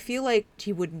 But I feel like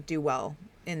he wouldn't do well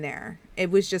in there. It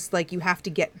was just like you have to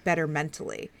get better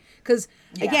mentally. Because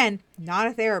again, not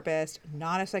a therapist,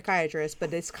 not a psychiatrist,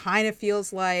 but this kind of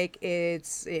feels like it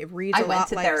reads a lot like. I went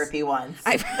to therapy once.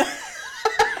 I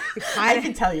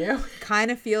can tell you. Kind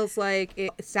of feels like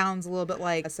it sounds a little bit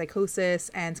like a psychosis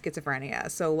and schizophrenia.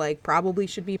 So like probably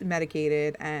should be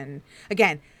medicated. And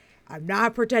again, I'm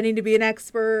not pretending to be an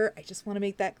expert. I just want to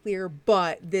make that clear.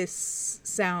 But this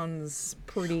sounds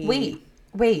pretty.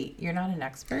 Wait, you're not an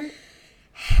expert?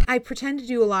 I pretend to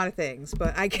do a lot of things,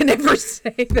 but I can never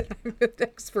say that I'm an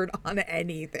expert on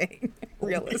anything,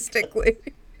 realistically.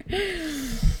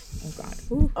 Oh, God.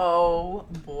 Ooh. Oh,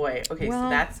 boy. Okay, Well, so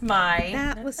that's my...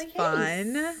 That was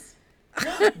fun.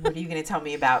 What are you going to tell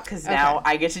me about? Because now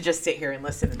I get to just sit here and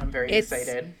listen, and I'm very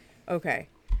excited. Okay.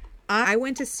 I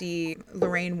went to see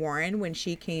Lorraine Warren when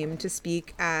she came to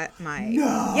speak at my...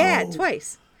 No! Yeah,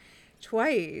 twice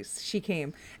she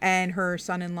came, and her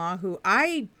son-in-law, who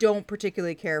I don't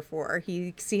particularly care for.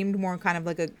 He seemed more kind of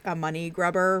like a money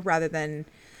grubber rather than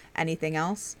anything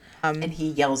else. And he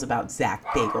yells about Zach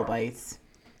Bagel Bites.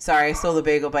 Sorry, I stole the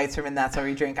bagel bites from And That's How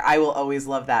We Drink. I will always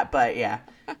love that, but yeah.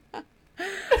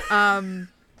 And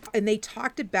they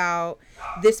talked about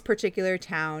this particular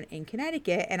town in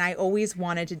Connecticut, and I always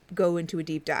wanted to go into a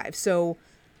deep dive. So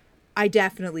I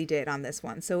definitely did on this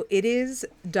one. So it is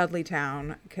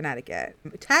Dudleytown, Connecticut.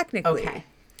 Technically,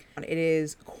 it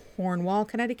is Cornwall,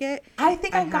 Connecticut. I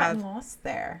think I've gotten lost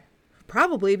there.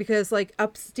 Probably because like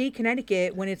upstate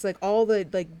Connecticut, when it's like all the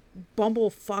like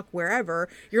bumblefuck wherever,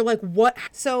 you're like, what?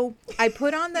 So I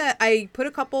put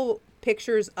a couple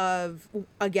pictures of,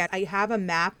 again, I have a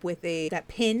map with that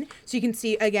pin. So you can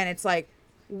see, again, it's like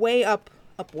way up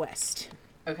west.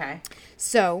 Okay.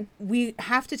 So we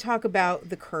have to talk about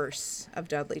the curse of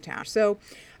Dudleytown. So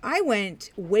I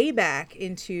went way back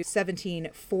into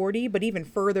 1740, but even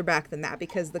further back than that,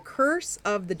 because the curse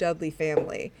of the Dudley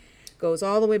family goes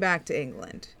all the way back to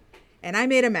England. And I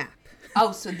made a map.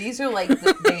 Oh, so these are like,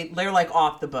 they're like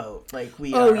off the boat. Like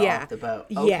we are off the boat.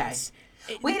 Okay. Yes.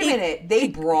 Wait a minute. They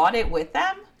brought it with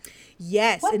them?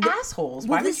 Yes. What assholes?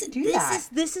 Why would you do that?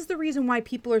 This is the reason why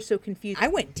people are so confused. I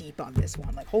went deep on this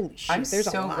one. Like, holy shit. I'm there's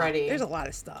so a lot. ready. There's a lot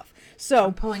of stuff. So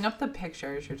I'm pulling up the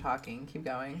pictures. You're talking. Keep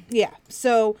going. Yeah.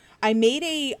 So I made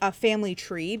a family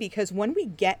tree because when we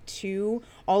get to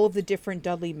all of the different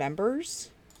Dudley members,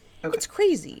 it's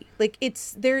crazy. Like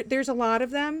there's a lot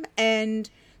of them, and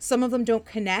some of them don't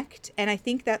connect. And I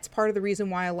think that's part of the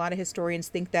reason why a lot of historians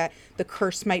think that the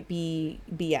curse might be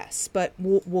BS, but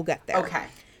we'll get there. Okay.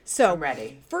 So, I'm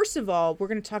ready. First of all, we're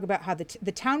going to talk about how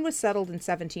the town was settled in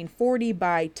 1740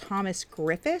 by Thomas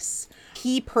Griffiths.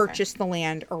 He purchased the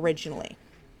land originally.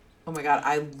 Oh my God,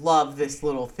 I love this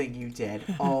little thing you did.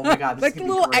 Oh my God, this Like is the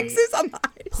gonna little be great. X's on the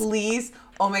eyes. Please,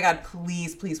 oh my God,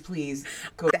 please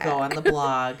go on the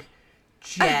blog.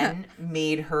 Jen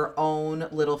made her own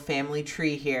little family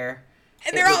tree here.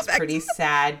 And they're all pretty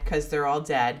sad because they're all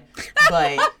dead.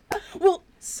 But well,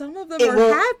 some of them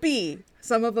are happy.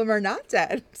 Some of them are not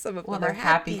dead. Some of them they're are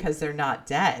happy because they're not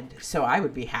dead. So I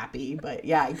would be happy. But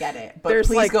yeah, I get it. But There's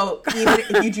please go, even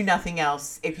if you do nothing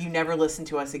else, if you never listen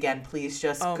to us again, please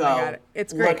just go. My God.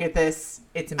 It's great. Look at this.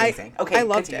 It's amazing. Okay, I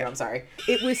loved continue. it. I'm sorry.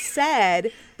 It was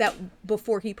said that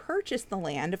before he purchased the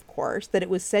land, of course, that it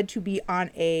was said to be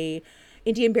on a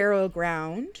Indian burial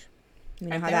ground. You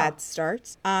know how that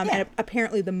starts. And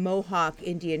apparently the Mohawk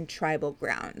Indian tribal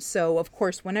ground. So, of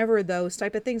course, whenever those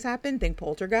type of things happen, think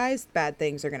poltergeist, bad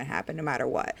things are going to happen no matter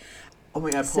what. Oh my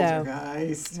God,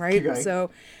 poltergeist. Right? So,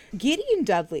 Gideon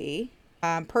Dudley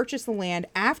purchased the land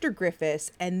after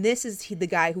Griffiths, and this is the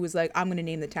guy who was like, I'm going to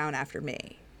name the town after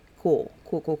me. Cool.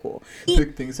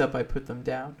 Pick things up, I put them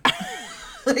down.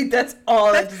 Like, that's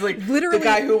all. That's just like literally the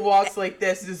guy who walks like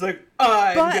this is like,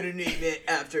 I'm going to name it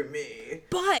after me.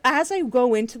 But as I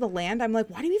go into the land, I'm like,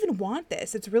 why do you even want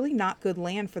this? It's really not good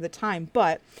land for the time.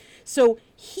 But so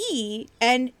he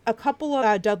and a couple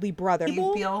of Dudley brothers,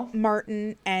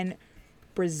 Martin and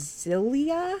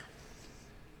Brasilia,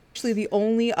 actually the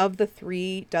only of the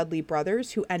three Dudley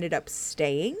brothers who ended up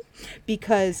staying,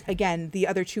 because again, the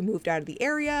other two moved out of the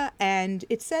area, and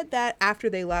it said that after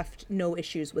they left, no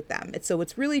issues with them. So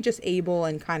it's really just Abel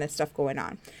and kind of stuff going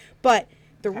on. But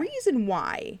The reason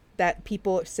why that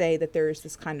people say that there is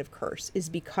this kind of curse is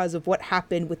because of what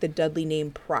happened with the Dudley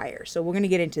name prior. So we're going to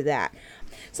get into that.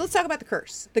 So let's talk about the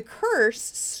curse. The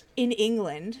curse in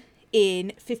England in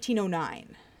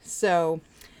 1509. So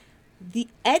the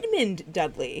Edmund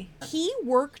Dudley, he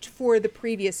worked for the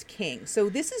previous king. So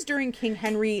this is during King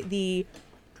Henry the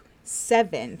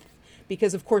Seventh,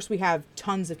 because of course we have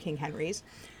tons of King Henrys.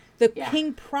 The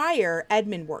king prior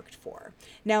Edmund worked for.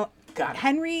 Now,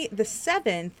 Henry the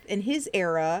Seventh in his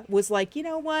era was like, you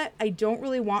know what? I don't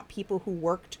really want people who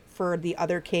worked for the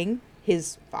other king,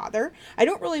 his father. I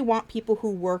don't really want people who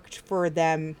worked for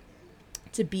them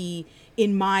to be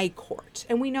in my court.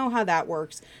 And we know how that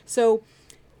works. So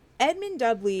Edmund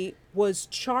Dudley was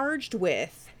charged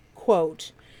with,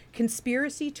 quote,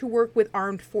 conspiracy to work with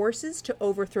armed forces to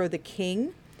overthrow the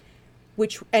king,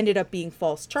 which ended up being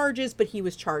false charges, but he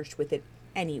was charged with it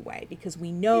anyway, because we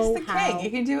know he's the how king. He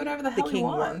can do whatever the hell he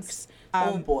works. wants.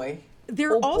 Oh boy.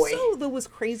 There also, though, was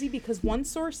crazy because one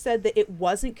source said that it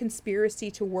wasn't conspiracy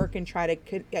to work and try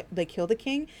to kill the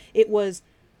king. It was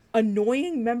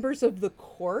annoying members of the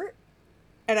court.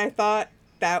 And I thought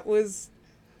that was...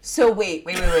 So wait.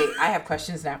 I have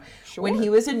questions now. Sure. When he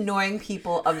was annoying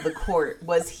people of the court,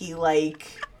 was he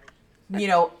like, you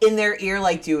know, in their ear,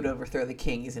 like, dude, overthrow the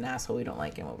king. He's an asshole. We don't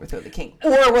like him. Overthrow the king.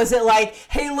 Or was it like,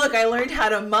 hey, look, I learned how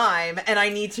to mime and I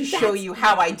need to show you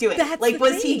how I do it. Like,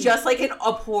 was he just like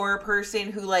a poor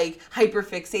person who like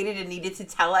hyperfixated and needed to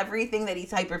tell everything that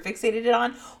he's hyperfixated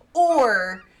on?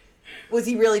 Or was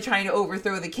he really trying to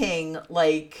overthrow the king?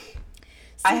 Like,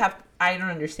 I don't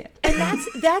understand. And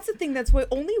that's the thing. That's why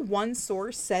only one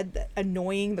source said that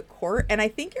annoying the court. And I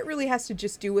think it really has to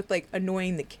just do with like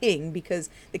annoying the king,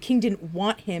 because the king didn't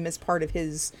want him as part of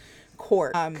his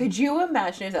court. Could you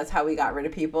imagine if that's how we got rid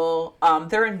of people?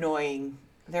 They're annoying.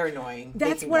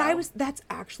 That's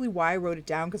actually why I wrote it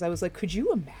down, because I was like, could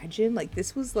you imagine? Like,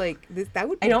 this was like, that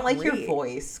would be I don't great. like your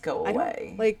voice. Go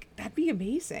away. Like, that'd be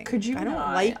amazing. Could you I don't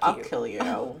not? like you. I'll kill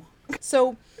you.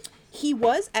 So... he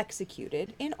was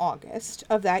executed in August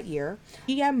of that year.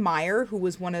 E.M. Meyer, who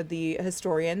was one of the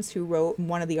historians who wrote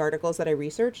one of the articles that I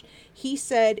researched, he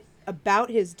said about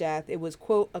his death, it was,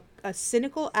 quote, a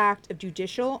cynical act of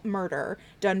judicial murder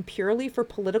done purely for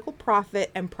political profit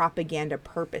and propaganda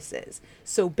purposes.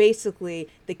 So basically,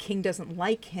 the king doesn't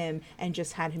like him and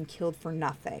just had him killed for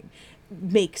nothing.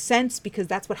 Makes sense, because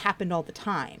that's what happened all the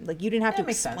time. Like, you didn't have to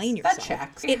explain yourself. That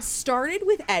checks. It started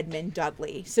with Edmund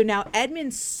Dudley. So now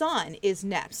Edmund's son is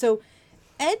next. So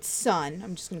Ed's son,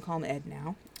 I'm just going to call him Ed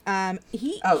now.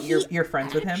 You're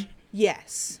friends with him?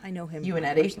 Yes, I know him. You and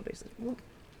Eddie?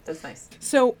 That's nice.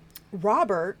 So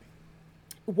Robert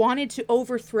wanted to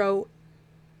overthrow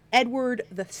Edward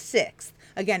the Sixth.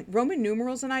 Again, Roman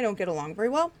numerals and I don't get along very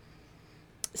well.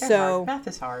 They're hard. Math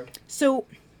is hard.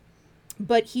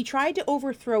 But he tried to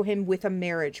overthrow him with a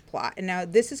marriage plot. And now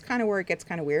this is kind of where it gets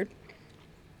kind of weird.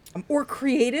 Or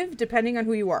creative, depending on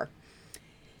who you are.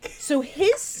 So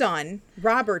his son,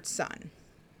 Robert's son,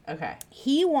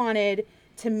 he wanted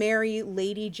to marry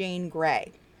Lady Jane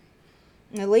Grey.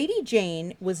 Now, Lady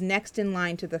Jane was next in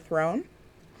line to the throne.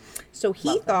 So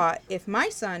he thought, if my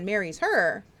son marries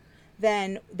her,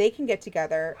 then they can get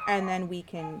together and then we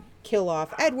can kill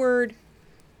off Edward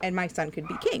and my son could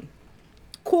be king.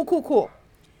 Cool.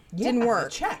 Yeah, Didn't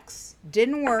work. Checks.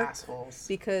 Didn't work. Assholes.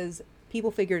 Because people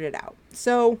figured it out.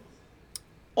 So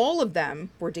all of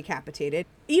them were decapitated.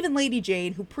 Even Lady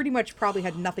Jane, who pretty much probably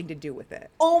had nothing to do with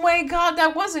it. Oh my God,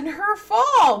 that wasn't her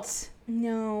fault.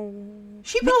 No.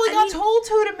 She probably got told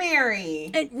who to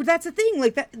marry. And that's the thing.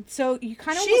 Like that. So you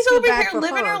kind of She's over here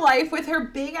living her life with her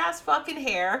big ass fucking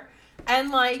hair.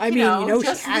 And like, you know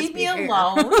just leave me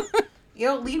alone.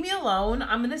 Leave me alone.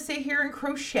 I'm going to sit here and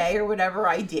crochet or whatever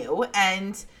I do.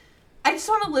 And I just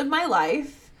want to live my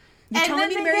life. You're telling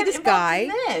me to marry this guy.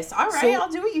 All right, so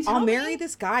I'll do what you tell me. I'll marry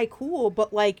this guy. Cool.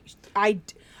 But like,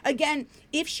 again,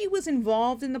 if she was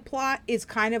involved in the plot is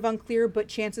kind of unclear, but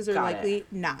chances are likely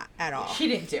not at all. She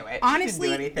didn't do it. Honestly,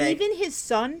 she didn't do anything. Even his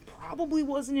son probably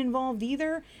wasn't involved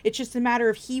either. It's just a matter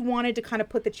of he wanted to kind of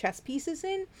put the chess pieces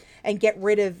in and get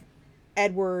rid of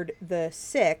Edward the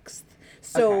Sixth.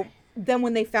 So... then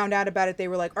when they found out about it, they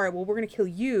were like, all right, well, we're going to kill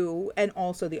you and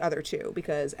also the other two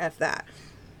because F that.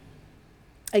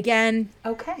 Again.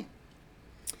 Okay.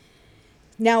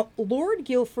 Now, Lord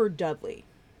Guilford Dudley,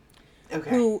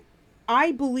 who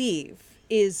I believe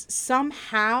is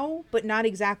somehow, but not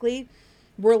exactly,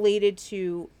 related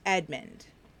to Edmund.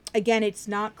 Again, it's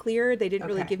not clear. They didn't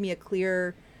really give me a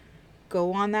clear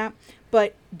go on that.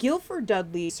 But Guilford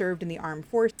Dudley served in the armed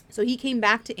force, so he came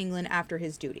back to England after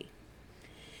his duty.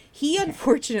 He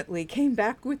unfortunately came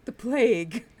back with the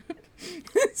plague.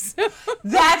 So,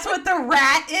 That's what the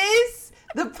rat is?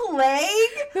 The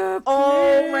plague?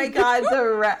 Oh my God,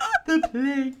 the rat. The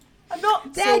plague. I'm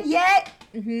not dead yet.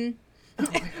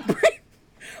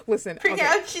 listen, Bring okay.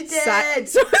 out your dead.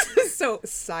 So,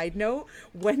 side note,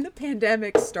 when the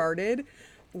pandemic started,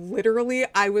 literally,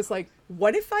 I was like,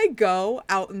 what if I go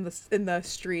out in the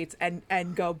streets and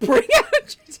go, bring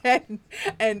out your dead?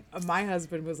 And my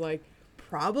husband was like,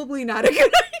 probably not a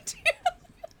good idea.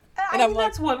 I mean,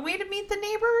 that's one way to meet the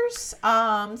neighbors.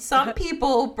 Some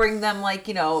people bring them, like,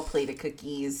 you know, a plate of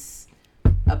cookies,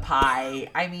 a pie.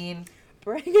 I mean,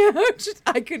 bring out.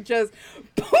 I could just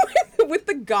with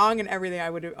the gong and everything. I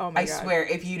would. Oh my God! I swear,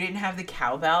 if you didn't have the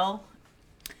cowbell,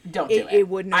 don't do it. It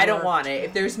wouldn't. I don't want it.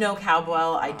 If there's no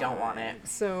cowbell, I don't want it.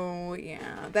 So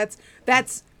yeah, that's.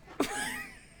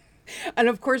 And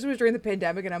of course, it was during the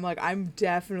pandemic, and I'm like, I'm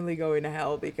definitely going to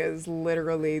hell because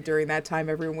literally during that time,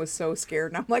 everyone was so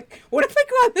scared, and I'm like, what if I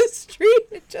go on the street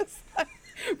and just like,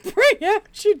 bring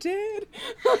out your dead?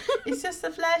 It's just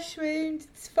a flesh wound.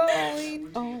 It's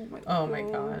fine. Oh my God. Oh my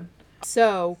God.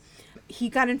 So he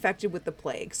got infected with the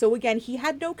plague. So again, he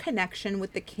had no connection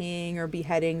with the king or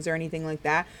beheadings or anything like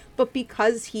that. But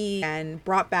because he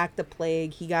brought back the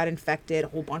plague, he got infected. A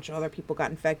whole bunch of other people got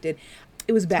infected.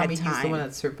 It was bad time. He's the one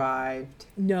that survived.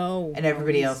 No. And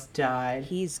everybody else died.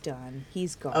 He's done.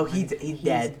 He's gone. Oh, he's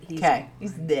dead. Okay.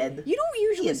 He's dead. You don't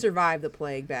usually survive the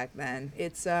plague back then.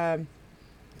 It's a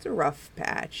rough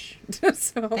patch.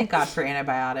 So thank God for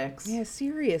antibiotics. Yeah,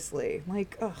 seriously.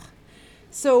 Like, ugh.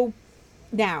 So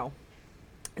now,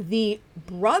 the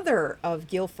brother of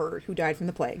Guilford, who died from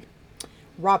the plague,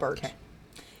 Robert,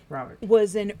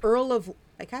 was an Earl of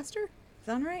Leicester.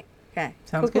 Sound right? Okay.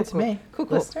 Sounds good to me. Cool.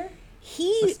 Lister?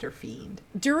 He, Lister fiend.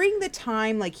 During the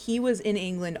time, like, he was in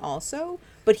England also,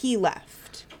 but he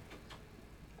left.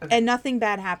 Okay. And nothing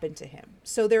bad happened to him.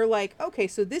 So they're like, okay,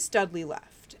 so this Dudley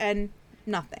left. And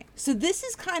nothing. So this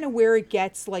is kind of where it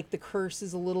gets like the curse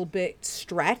is a little bit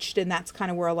stretched, and that's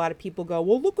kind of where a lot of people go,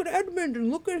 well, look at Edmund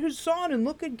and look at his son and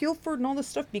look at Guilford and all this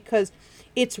stuff, because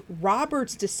it's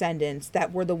Robert's descendants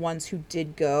that were the ones who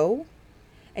did go,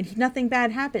 and nothing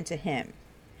bad happened to him.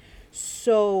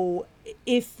 So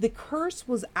if the curse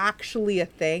was actually a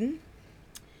thing,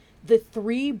 the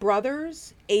three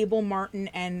brothers, Abel, Martin,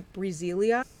 and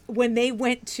Brezelia, when they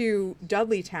went to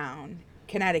Dudleytown,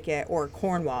 Connecticut, or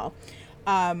Cornwall,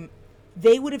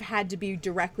 they would have had to be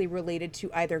directly related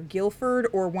to either Guilford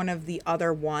or one of the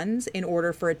other ones in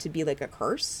order for it to be like a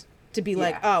curse. To be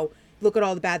like, oh, look at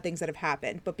all the bad things that have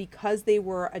happened. But because they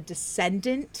were a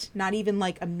descendant, not even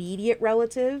like immediate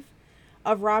relative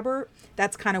of Robert,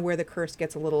 that's kind of where the curse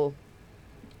gets a little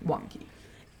wonky.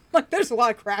 Like, there's a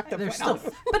lot of crap that went on.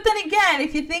 But then again,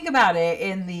 if you think about it,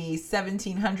 in the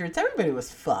 1700s, everybody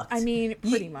was fucked. I mean,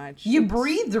 pretty much. You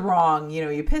breathed wrong. You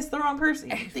know, you pissed the wrong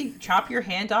person. You chop your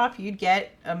hand off, you'd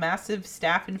get a massive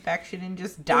staph infection and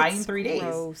just die in 3 days.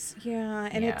 Gross. Yeah,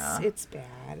 and it's bad.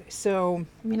 So,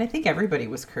 I mean, I think everybody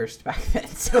was cursed back then,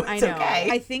 so it's I know. okay.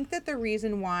 I think that the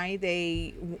reason why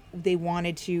they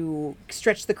wanted to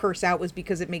stretch the curse out was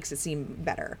because it makes it seem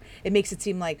better. It makes it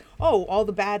seem like, oh, all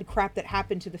the bad crap that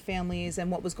happened to the families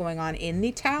and what was going on in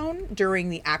the town during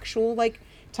the actual like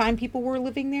time people were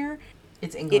living there.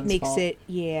 It's England's fault. It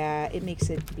makes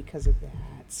it because of that.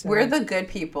 So, we're the good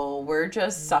people. We're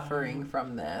just suffering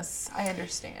from this. I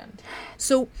understand.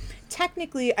 So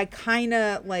technically, we kind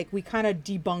of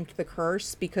debunked the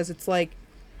curse because it's like,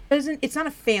 it's not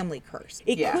a family curse.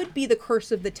 It could be the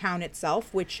curse of the town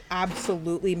itself, which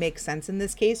absolutely makes sense in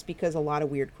this case because a lot of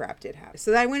weird crap did happen.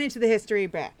 So I went into the history,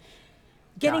 but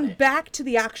getting back to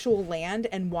the actual land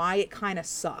and why it kind of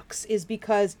sucks is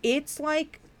because it's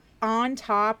like on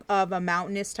top of a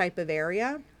mountainous type of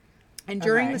area. And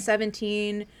during the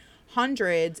 1700s,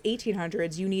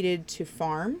 1800s, you needed to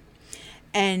farm,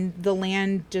 and the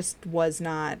land just was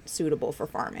not suitable for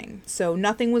farming. So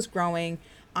nothing was growing.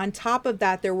 On top of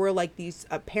that, there were like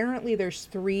apparently there's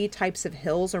 3 types of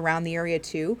hills around the area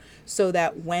too, so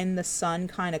that when the sun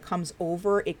kind of comes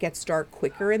over, it gets dark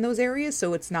quicker in those areas.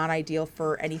 So it's not ideal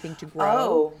for anything to grow.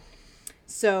 Oh.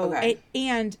 So,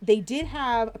 and they did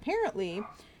have, apparently,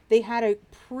 they had a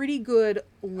pretty good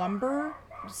lumber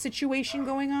situation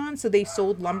going on, so they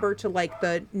sold lumber to like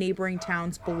the neighboring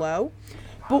towns below.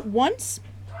 But once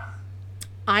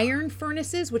iron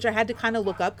furnaces, which I had to kind of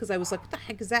look up because I was like, what the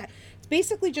heck is that? It's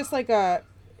basically just like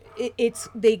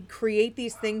they create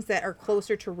these things that are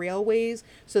closer to railways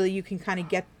so that you can kind of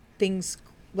get things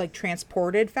like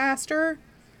transported faster.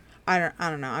 I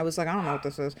don't know. I was like, I don't know what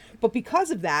this is. But because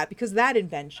of that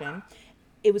invention,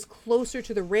 it was closer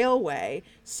to the railway,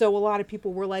 so a lot of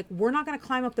people were like, we're not going to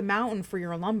climb up the mountain for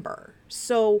your lumber.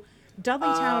 So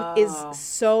Dudleytown is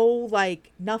so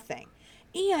like nothing.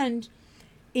 And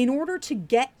in order to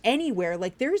get anywhere,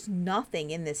 like there's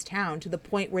nothing in this town to the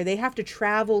point where they have to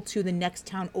travel to the next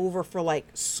town over for like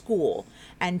school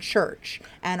and church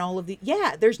and all of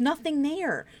there's nothing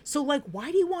there. So like,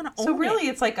 why do you want to own it? So really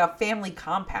it's like a family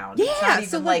compound. Yeah. It's not even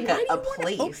so like a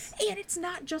place. And it's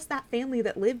not just that family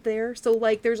that lived there. So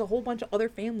like there's a whole bunch of other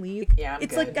families. Yeah,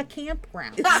 it's like a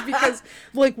campground. It's because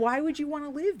like, why would you want to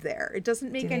live there? It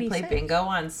doesn't make any sense. Do they play bingo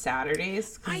on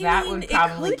Saturdays? Because that would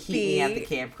probably keep me at the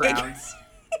campgrounds.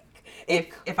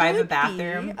 If I have a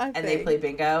bathroom and they play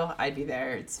bingo, I'd be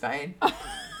there. It's fine.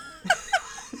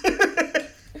 If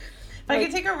I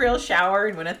could take a real shower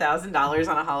and win $1,000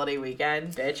 on a holiday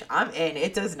weekend, bitch, I'm in.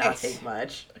 It does not take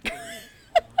much.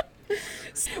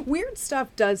 Weird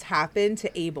stuff does happen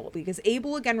to Abel because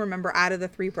Abel, again, remember, out of the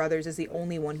three brothers is the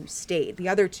only one who stayed. The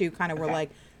other two kind of were like,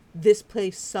 this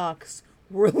place sucks.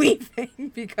 We're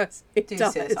leaving because it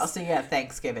does. I'll see you at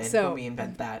Thanksgiving when we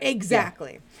invent that.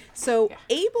 Exactly. Yeah. So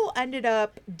Abel ended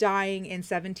up dying in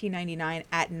 1799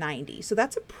 at 90. So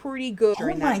that's a pretty good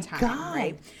during that time. God.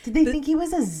 Right? Did they think he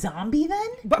was a zombie then?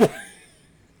 But,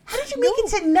 how did you make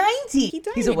it to 90? He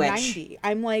died He's a at witch. 90.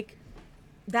 I'm like,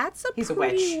 that's a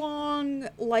pretty long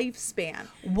lifespan.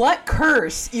 What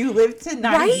curse? You lived to 90,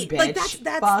 right? bitch. Like that's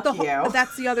Fuck you.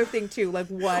 That's the other thing too. Like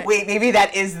what? Wait, maybe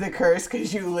that is the curse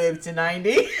because you lived to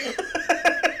 90.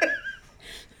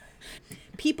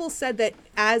 People said that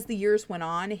as the years went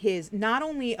on, he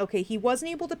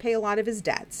wasn't able to pay a lot of his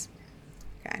debts.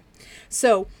 Okay.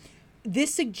 So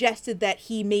this suggested that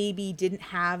he maybe didn't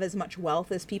have as much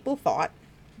wealth as people thought.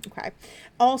 Okay.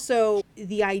 Also,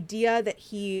 the idea that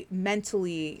he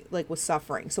mentally was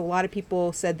suffering. So a lot of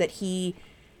people said that he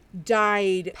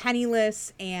died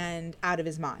penniless and out of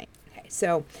his mind. Okay.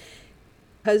 So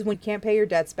because when you can't pay your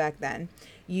debts back then,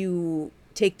 you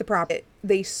take the property.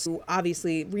 They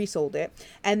obviously resold it.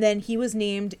 And then he was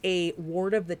named a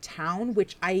ward of the town,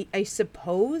 which I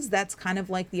suppose that's kind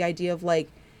of like the idea of like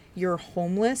you're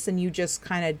homeless and you just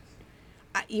kind of,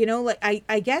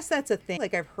 I guess that's a thing.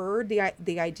 Like I've heard the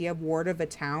idea of ward of a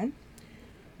town,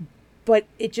 but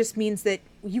it just means that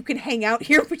you can hang out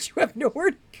here, but you have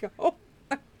nowhere to go.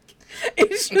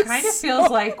 It kind of feels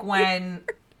like when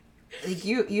like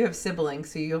you have siblings,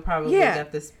 so you'll probably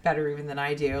get this better even than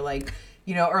I do. Like,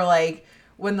 or like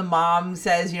when the mom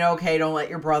says, okay, don't let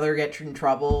your brother get in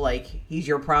trouble. Like he's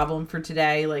your problem for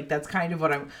today. Like that's kind of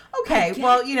what I'm. Okay,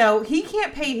 well, he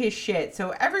can't pay his shit,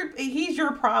 so he's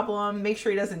your problem. Make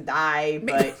sure he doesn't die,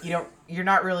 but you're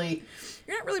not really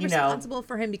responsible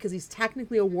for him because he's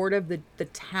technically a ward of the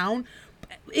town.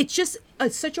 It's just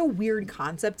such a weird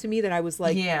concept to me that I was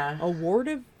like, a ward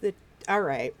of the. All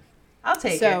right, I'll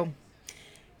take it.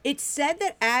 It's said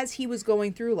that as he was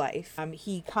going through life,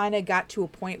 he kind of got to a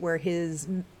point where his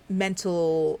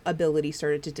mental ability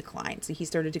started to decline. So he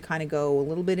started to kind of go a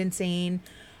little bit insane.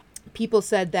 People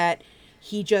said that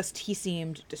he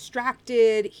seemed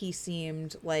distracted. He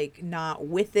seemed like not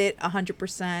with it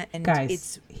 100%. And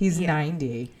guys, he's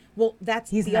 90. Well, that's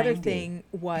the other thing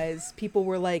was people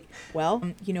were like,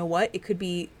 well, you know what? It could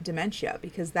be dementia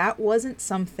because that wasn't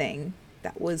something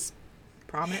that was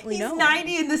prominently known. He's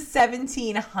 90 in the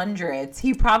 1700s.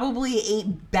 He probably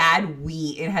ate bad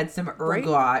wheat and had some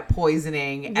ergot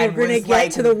poisoning. We're going to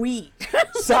get to the wheat.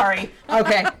 Sorry.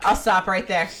 Okay, I'll stop right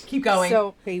there. Keep going.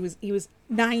 So he was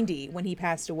 90 when he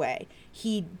passed away.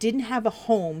 He didn't have a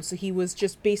home, so he was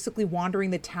just basically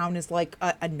wandering the town as like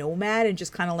a nomad and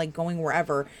just kind of like going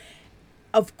wherever.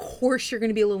 Of course, you're going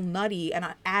to be a little nutty. And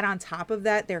add on top of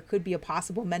that, there could be a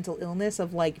possible mental illness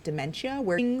of like dementia,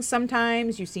 where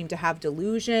sometimes you seem to have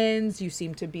delusions. You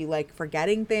seem to be like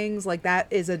forgetting things. Like that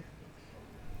is a.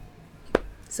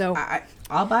 So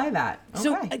I'll buy that. Okay.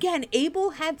 So again, Abel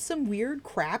had some weird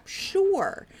crap,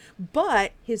 sure.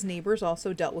 But his neighbors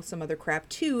also dealt with some other crap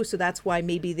too. So that's why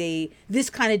maybe this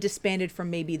kind of disbanded from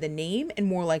maybe the name and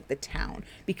more like the town.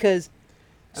 Because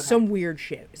some weird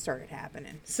shit started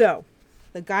happening. So.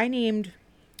 The guy named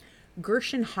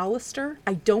Gershon Hollister,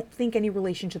 I don't think any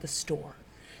relation to the store.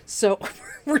 So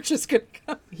we're just going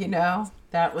to go.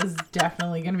 That was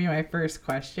definitely going to be my first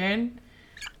question.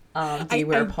 Do you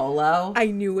wear polo? I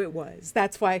knew it was.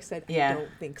 That's why I said I don't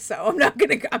think so. I'm not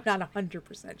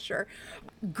 100% sure.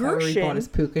 Gershon. Or bought his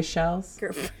puka shells. I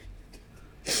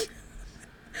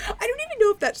don't even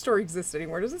know if that store exists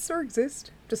anymore. Does the store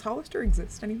exist? Does Hollister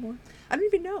exist anymore? I don't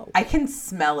even know. I can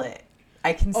smell it.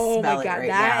 I can smell it right now. Oh my God,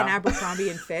 that and Abercrombie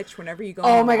and Fitch, whenever you go.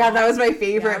 Oh my God, that was my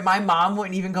favorite. Yeah. My mom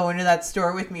wouldn't even go into that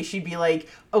store with me. She'd be like,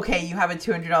 okay, you have a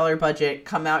 $200 budget.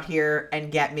 Come out here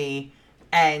and get me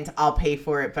and I'll pay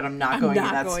for it, but I'm not going in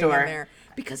that store.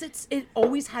 because it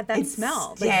always had that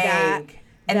smell. Stank. Like that.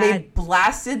 And they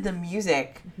blasted the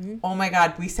music. Mm-hmm. Oh my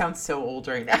God, we sound so old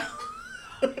right now.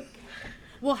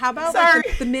 Well, how about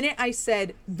like the minute I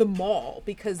said the mall,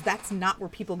 because that's not where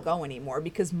people go anymore,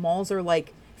 because malls are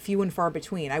like few and far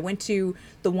between. I went to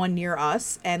the one near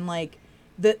us, and like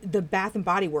the Bath and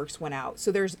Body Works went out.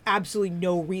 So there's absolutely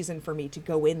no reason for me to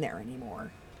go in there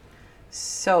anymore.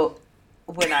 So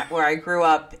where I grew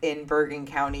up in Bergen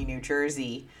County, New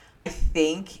Jersey, I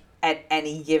think at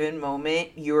any given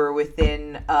moment you were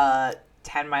within a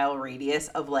 10-mile radius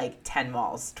of like 10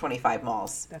 malls, 25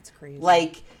 malls. That's crazy.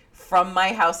 Like, from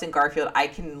my house in Garfield, I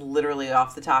can literally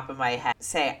off the top of my head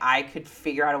say I could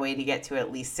figure out a way to get to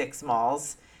at least 6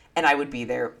 malls, and I would be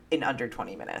there in under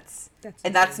 20 minutes.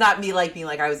 That's not me like being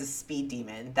like I was a speed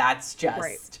demon. That's just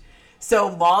right.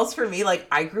 So malls for me, like,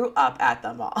 I grew up at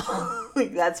the mall.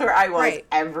 Like, that's where I was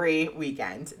every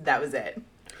weekend. That was it.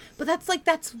 But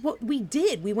that's what we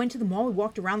did. We went to the mall, we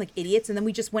walked around like idiots, and then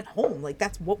we just went home. Like,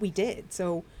 that's what we did.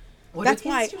 So what do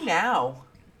kids do now?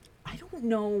 I don't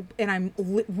know, and I'm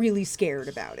really scared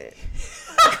about it.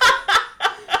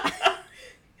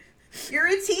 You're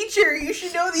a teacher. You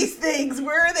should know these things.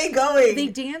 Where are they going? They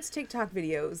dance TikTok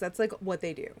videos. That's like what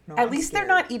they do. No, At least they're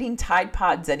not eating Tide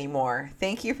Pods anymore.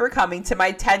 Thank you for coming to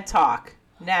my TED Talk.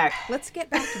 Next. Let's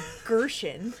get back to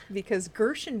Gershon, because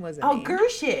Gershon was a name.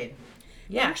 Gershon.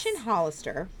 Yes. Gershon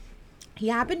Hollister. He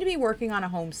happened to be working on a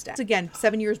homestead. Again,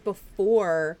 7 years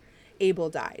before Abel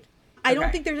died. I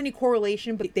don't think there's any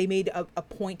correlation, but they made a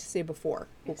point to say before.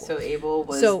 So Abel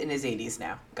was in his 80s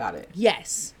now. Got it.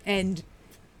 Yes. And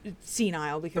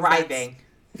senile. Because thriving.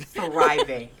 80-something.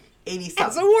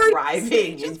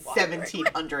 Thriving in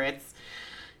 1700s.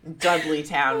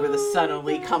 Dudleytown, where the sun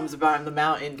only comes upon the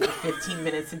mountain for 15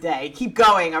 minutes a day. Keep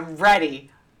going. I'm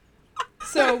ready.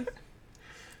 So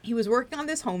he was working on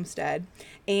this homestead,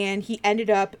 and he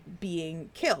ended up being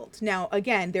killed. Now,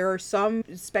 again, there are some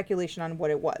speculation on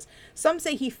what it was. Some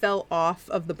say he fell off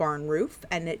of the barn roof,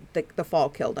 and the fall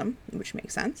killed him, which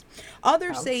makes sense.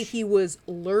 Others say he was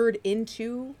lured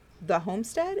into the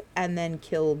homestead and then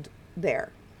killed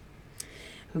there.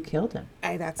 Who killed him?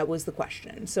 That was the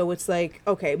question. So it's like,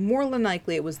 okay, more than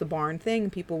likely it was the barn thing.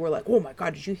 And people were like, oh my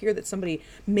God, did you hear that somebody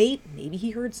maybe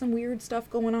he heard some weird stuff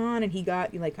going on and he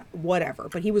got like whatever.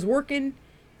 But he was working,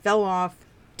 fell off,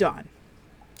 done.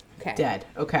 Okay. Dead.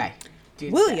 Okay.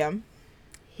 Dude's William, dead.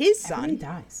 His son. Everybody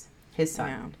dies. His son.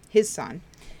 Yeah, his son.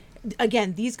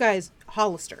 Again, these guys,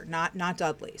 Hollister, not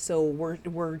Dudley. So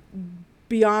we're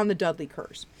beyond the Dudley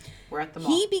curse. We're at the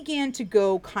mall. He began to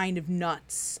go kind of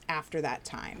nuts after that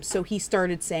time. So he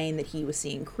started saying that he was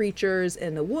seeing creatures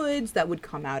in the woods that would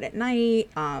come out at night,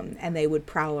 and they would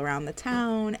prowl around the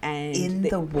town. And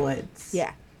the woods.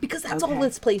 Yeah, because that's all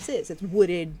this place is. It's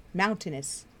wooded,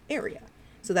 mountainous area.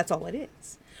 So that's all it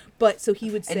is. But so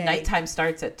he would say, and nighttime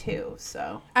starts at 2.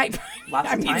 So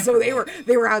lots of time. So they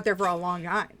were out there for a long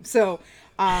time. So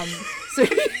they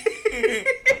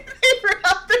were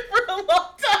out there for a long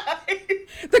time.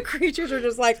 The creatures are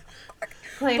just like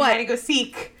playing hide and go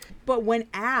seek. But when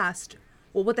asked,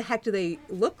 well, what the heck do they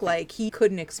look like? He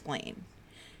couldn't explain.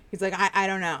 He's like, I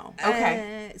don't know.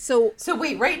 Okay. So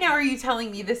wait, right now, are you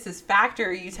telling me this is fact, or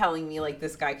are you telling me like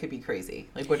this guy could be crazy?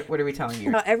 Like, what are we telling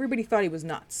you? Everybody thought he was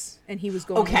nuts, and he was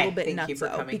going a little bit nuts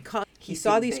because he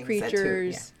saw these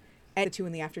creatures at 2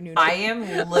 p.m. I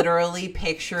am literally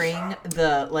picturing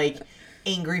the like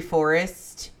angry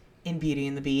forest in Beauty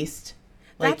and the Beast.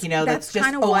 Like, that's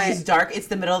just always dark. It's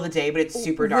the middle of the day, but it's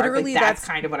super dark. Literally, like, that's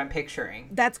kind of what I'm picturing.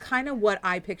 That's kind of what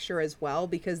I picture as well,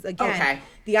 because, again,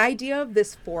 the idea of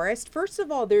this forest, first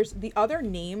of all, there's the other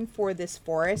name for this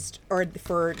forest, or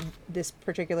for this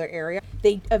particular area.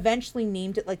 They eventually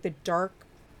named it, like, the Dark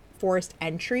Forest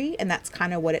Entry, and that's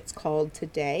kind of what it's called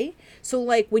today. So,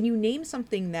 like, when you name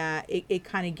something that, it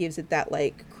kind of gives it that,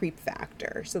 like, creep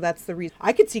factor. So that's the reason.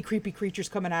 I could see creepy creatures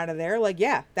coming out of there. Like,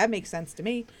 yeah, that makes sense to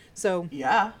me. So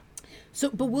yeah.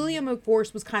 But William, of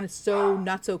course, was kind of so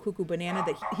nutso cuckoo banana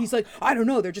that he's like, I don't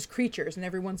know, they're just creatures. And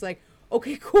everyone's like,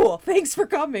 okay, cool, thanks for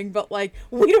coming, but like,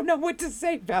 we don't know what to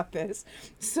say about this.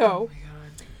 So,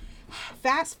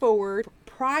 fast forward,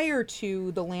 prior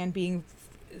to the land being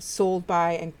sold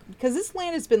by, and because this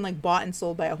land has been like bought and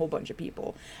sold by a whole bunch of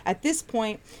people at this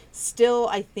point, still,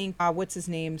 I think what's his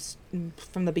name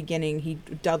from the beginning,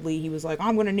 Dudley, he was like,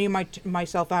 I'm gonna name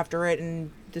myself after it,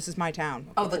 and this is my town.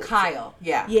 The Kyle.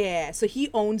 Yeah, so he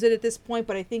owns it at this point,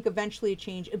 but I think eventually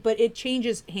it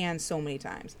changes hands so many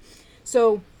times.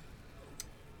 So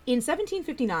in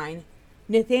 1759,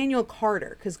 Nathaniel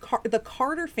Carter, because the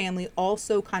Carter family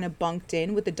also kind of bunked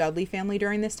in with the Dudley family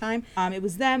during this time. It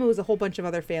was them, it was a whole bunch of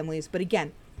other families, but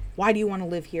again, Why do you want to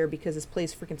live here? Because this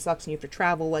place freaking sucks and you have to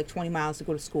travel like 20 miles to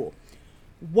go to school.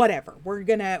 Whatever.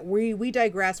 We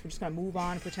digress. We're just gonna move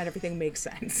on and pretend everything makes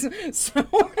sense.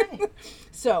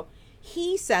 So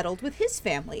he settled with his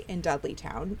family in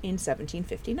Dudleytown in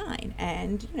 1759,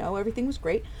 and everything was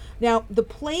great. Now the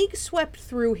plague swept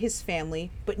through his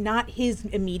family, but not his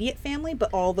immediate family,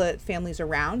 but all the families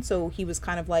around. So he was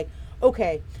kind of like,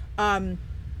 okay,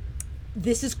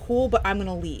 this is cool, but I'm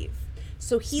gonna leave.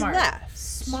 So he left.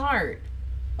 Smart.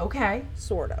 Okay.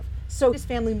 Sort of. So his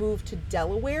family moved to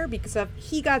Delaware because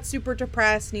he got super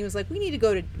depressed and he was like, we need to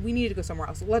go somewhere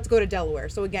else. Let's go to Delaware.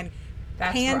 So again,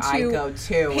 that's where I go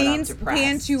too when I'm depressed.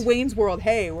 Pan to Wayne's World.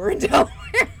 Hey, we're in Delaware.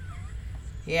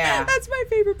 Yeah. That's my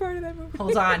favorite part of that movie.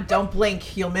 Hold on. Don't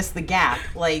blink. You'll miss the gap.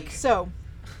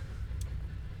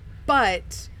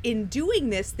 But in doing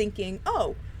this, thinking,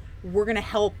 oh, we're going to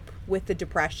help with the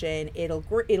depression. It'll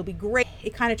be great.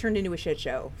 It kind of turned into a shit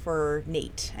show for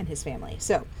Nate and his family.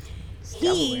 So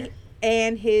he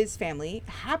and his family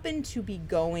happened to be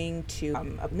going to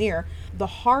up near the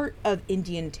heart of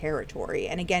Indian Territory.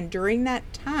 And again, during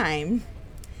that time,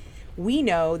 we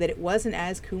know that it wasn't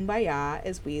as kumbaya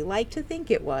as we like to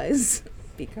think it was,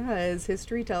 because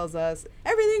history tells us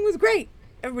everything was great.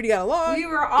 Everybody got along. We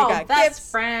were all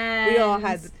best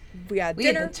friends. We had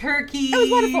dinner. Ate turkey. It was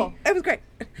wonderful. It was great.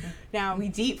 Now we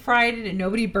deep fried it and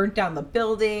nobody burnt down the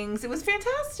buildings. It was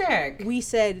fantastic. We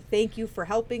said, thank you for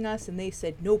helping us. And they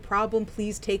said, no problem.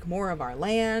 Please take more of our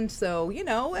land. So, we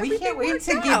can't wait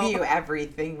to give you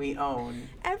everything we own.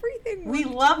 Everything. We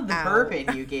love the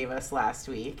bourbon you gave us last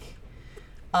week.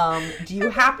 Do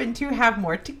you happen to have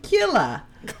more tequila?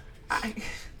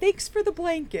 Thanks for the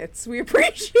blankets. We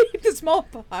appreciate the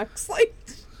smallpox.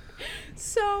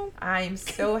 So I'm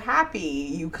so happy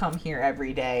you come here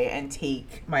every day and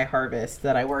take my harvest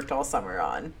that I worked all summer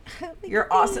on. You're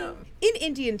awesome. In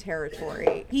Indian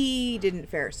Territory, he didn't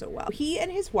fare so well. He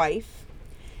and his wife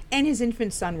and his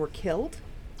infant son were killed.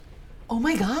 Oh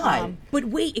my God. But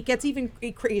wait, it gets even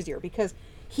crazier because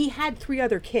he had 3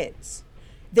 other kids.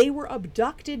 They were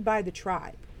abducted by the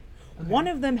tribe. Okay. One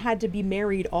of them had to be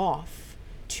married off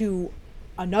to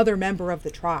another member of the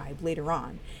tribe later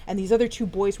on, and these other 2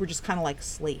 boys were just kind of like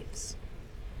slaves.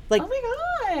 Oh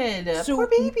my God, so poor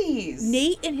babies.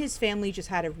 Nate and his family just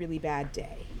had a really bad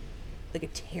day, like a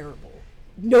terrible,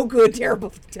 no good,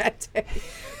 terrible day.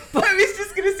 But I was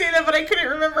just gonna say that, but I couldn't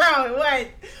remember how it went.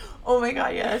 Oh my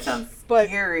God, yeah, that sounds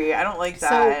scary. I don't like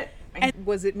that. And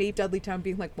was it maybe Dudleytown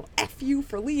being like, well, F you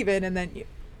for leaving, and then you...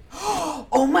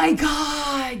 Oh my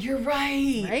God, you're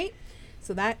right. Right?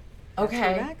 So that...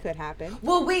 Okay, that could happen.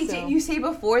 Well, wait, didn't you say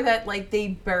before that they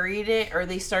buried it, or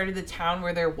they started the town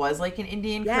where there was an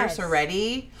Indian curse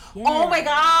already? Yeah. Oh my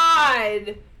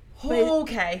God!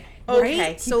 Okay.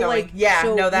 Right? Keep going.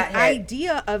 That the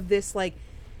idea of this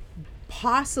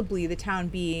possibly the town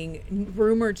being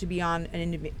rumored to be on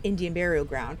an Indian burial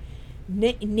ground,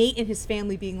 Nate and his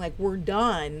family being like, we're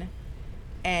done,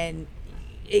 and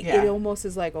it almost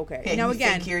is like, okay. Now you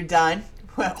again, think you're done?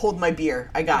 Hold my beer.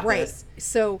 I got this.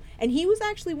 So, and he was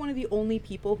actually one of the only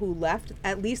people who left,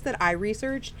 at least that I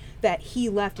researched, that he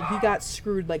left and he got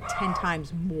screwed 10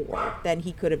 times more than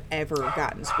he could have ever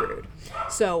gotten screwed.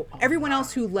 So everyone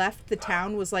else who left the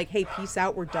town was like, hey, peace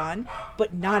out, we're done.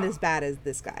 But not as bad as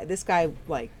this guy. This guy,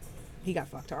 he got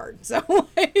fucked hard. So,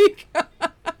 it's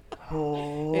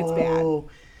bad.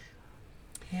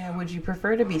 Yeah, would you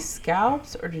prefer to be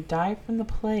scalped or to die from the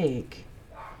plague?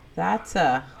 That's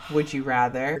a would you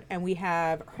rather. And we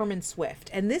have Herman Swift.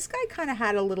 And this guy kind of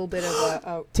had a little bit of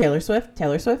a... Taylor Swift?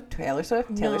 No,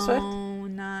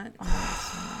 not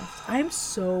Swift.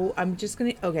 I'm just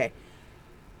going to... Okay.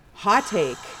 Hot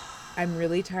take. I'm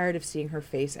really tired of seeing her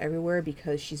face everywhere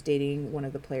because she's dating one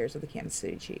of the players of the Kansas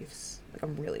City Chiefs.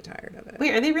 I'm really tired of it.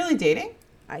 Wait, are they really dating?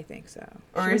 I think so.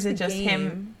 Or is it just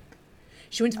him...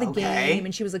 She went to the game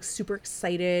and she was super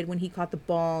excited when he caught the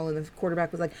ball, and the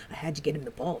quarterback was like, I had to get him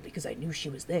the ball because I knew she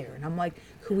was there. And I'm like,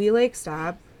 can we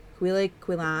stop? Can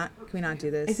we not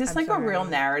do this? Is this a real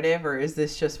narrative, or is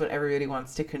this just what everybody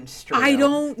wants to construe? I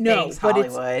don't know. Thanks,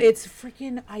 Hollywood. But it's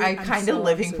freaking... I'm kind of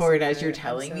living for it as you're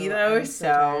telling me, though. I'm so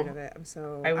tired of it.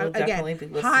 I will definitely be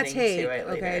listening hot take, to it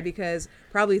later. Okay, because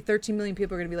probably 13 million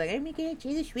people are going to be like, I'm making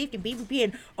Jesus Swift and BBB.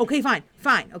 And okay, fine.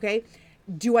 Okay.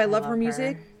 Do I love her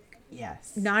music?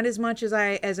 Yes. Not as much as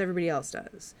everybody else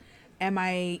does. Am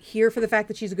I here for the fact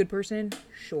that she's a good person?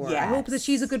 Sure. Yes. I hope that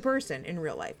she's a good person in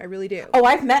real life. I really do. Oh,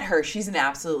 I've met her. She's an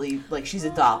absolutely, she's a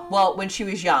doll. Well, when she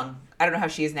was young. I don't know how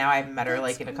she is now. I haven't met her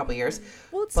in a couple years.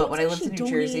 Well, but when I lived in New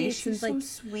Jersey, she was so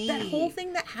sweet. That whole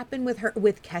thing that happened with her,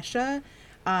 with Kesha,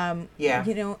 she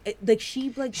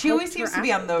always seems to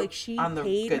be on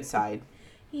the good side.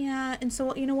 Yeah, and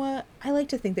so, you know what? I like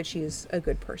to think that she's a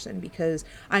good person because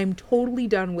I'm totally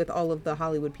done with all of the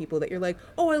Hollywood people that you're like,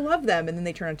 oh, I love them, and then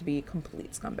they turn out to be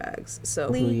complete scumbags. So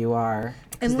Who you are.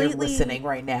 Because they're listening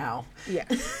right now. Yeah.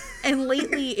 And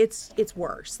lately, it's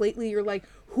worse. Lately, you're like,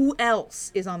 who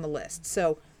else is on the list?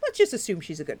 So let's just assume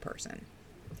she's a good person.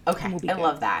 Okay, I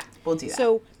love that. We'll do that.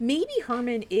 So maybe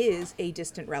Herman is a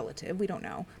distant relative. We don't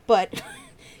know. But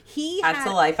That's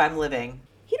the life I'm living.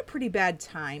 He had a pretty bad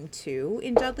time, too,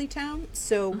 in Dudleytown.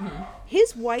 So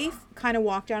his wife kind of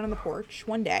walked out on the porch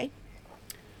one day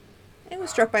and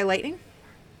was struck by lightning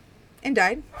and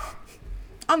died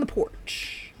on the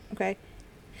porch. Okay?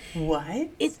 What?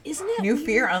 Isn't it New weird?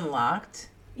 fear unlocked?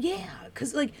 Yeah,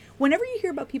 because, like, whenever you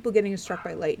hear about people getting struck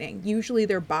by lightning, usually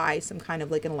they're by some kind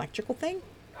of, like, an electrical thing.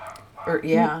 Or,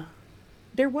 yeah.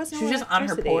 There was no She was just on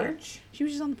her porch? She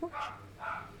was just on the porch.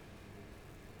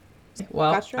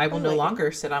 Well, I will no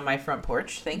longer sit on my front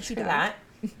porch. Thanks for that.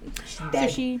 She's dead.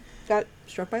 So she got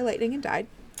struck by lightning and died.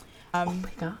 Oh my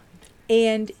God.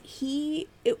 And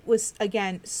it was,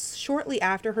 again, shortly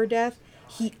after her death,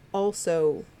 he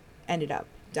also ended up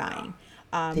dying.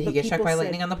 Did he get struck by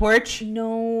lightning on the porch?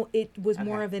 No, it was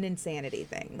more of an insanity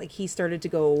thing. Like, he started to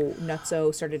go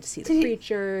nutso, started to see the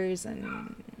creatures,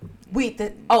 and... Wait,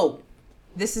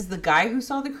 this is the guy who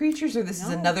saw the creatures, or this is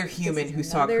another human who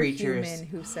saw creatures? Human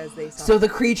who says they saw. So the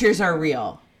creatures are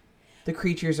real. The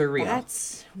creatures are real.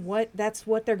 That's what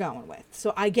they're going with.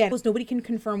 So I get it. Nobody can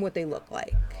confirm what they look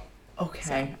like.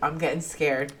 Okay, I'm getting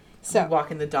scared. So I'm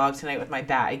walking the dog tonight with my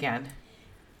bat again.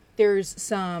 There's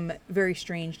some very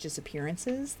strange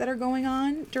disappearances that are going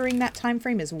on during that time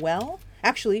frame as well.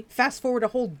 Actually, fast forward a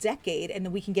whole decade, and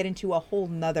then we can get into a whole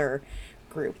nother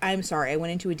group. I'm sorry, I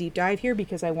went into a deep dive here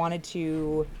because I wanted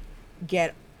to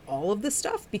get all of this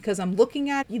stuff, because I'm looking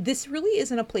at this really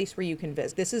isn't a place where you can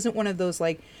visit. This isn't one of those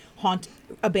like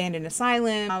abandoned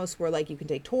asylum house where like you can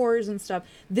take tours and stuff.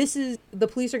 This is, the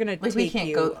police are going to take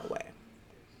you away.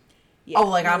 Yeah,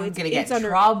 I'm going to get in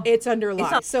trouble. It's under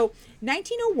law. So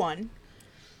 1901,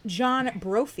 John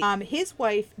Brophy, his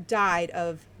wife died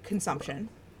of consumption.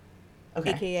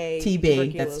 Okay. AKA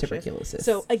TB, that's tuberculosis.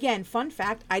 So again, fun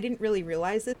fact, I didn't really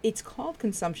realize it. It's called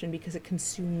consumption because it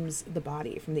consumes the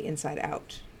body from the inside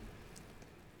out.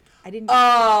 I didn't.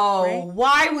 Oh, right?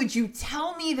 Why would you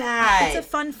tell me that? It's a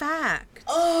fun fact.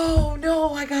 Oh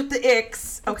no, I got the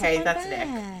icks. Okay, that's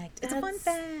an ick. It's a fun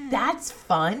fact. That's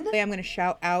fun. I'm going to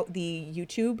shout out the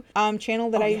YouTube channel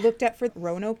that I looked at for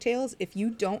Roanoke Tales. If you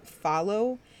don't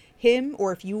follow him,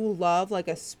 or if you love like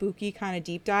a spooky kind of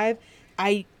deep dive,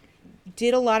 I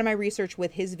did a lot of my research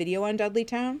with his video on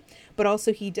Dudleytown, but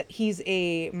also he's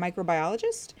a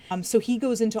microbiologist. So he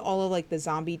goes into all of like the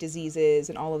zombie diseases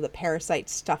and all of the parasite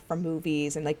stuff from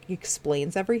movies, and like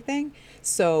explains everything.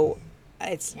 So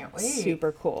it's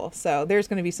super cool. So there's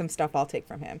going to be some stuff I'll take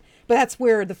from him. But that's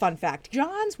where the fun fact.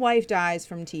 John's wife dies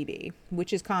from TB,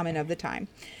 which is common of the time.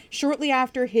 Shortly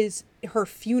after her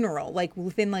funeral, like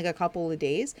within like a couple of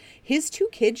days, his two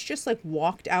kids just like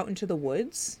walked out into the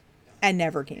woods and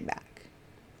never came back.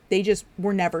 They just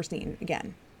were never seen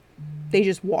again. They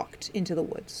just walked into the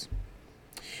woods.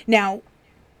 Now,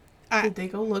 did they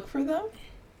go look for them?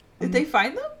 Did they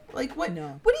find them? Like what?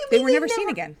 No. What do you mean? They were never seen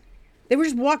again. They were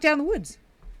just walked out in the woods.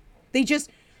 They just,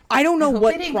 I don't know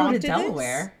what they didn't prompted go to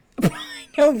Delaware. I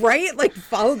know, right? Like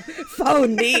followed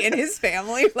me and his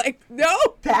family. Like, no.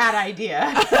 Bad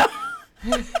idea.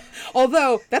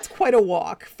 Although that's quite a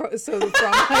walk.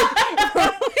 The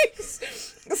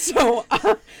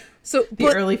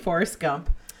early Forrest Gump.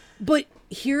 But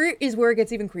here is where it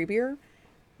gets even creepier.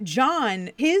 John,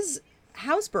 his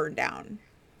house burned down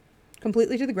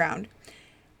completely to the ground.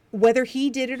 Whether he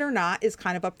did it or not is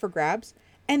kind of up for grabs.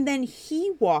 And then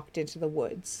he walked into the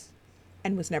woods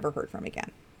and was never heard from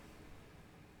again.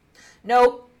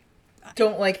 Nope.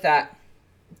 Don't like that.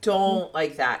 Don't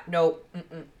like that. Nope.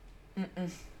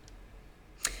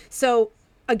 So,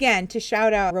 again, to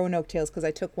shout out Roanoke Tales, because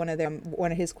I took one of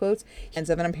his quotes, and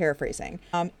I'm paraphrasing.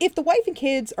 If the wife and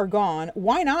kids are gone,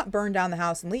 why not burn down the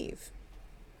house and leave?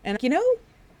 And, you know.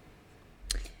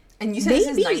 And you said this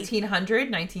is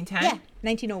 1900, 1910? Yeah,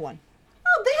 1901.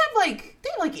 Oh, they have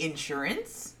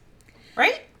insurance,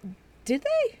 right? Did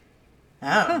they?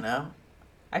 I don't know.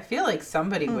 I feel like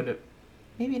somebody would have,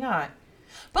 maybe not.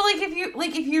 But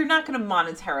if you're not going to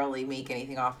monetarily make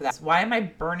anything off of that, why am I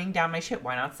burning down my shit?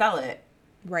 Why not sell it?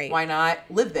 Right. Why not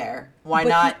live there? But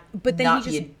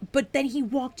then he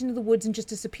walked into the woods and just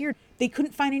disappeared. They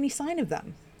couldn't find any sign of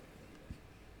them.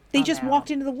 They just walked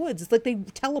into the woods. It's like they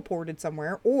teleported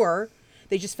somewhere, or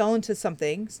they just fell into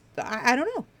something. I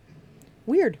don't know.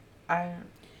 Weird.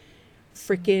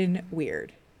 Freaking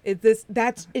weird. It's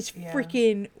Yeah.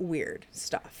 freaking weird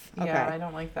stuff. Okay. Yeah, I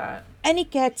don't like that. And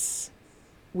it gets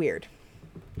weird.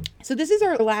 So this is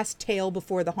our last tale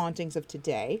before the hauntings of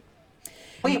today.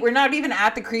 Wait, we're not even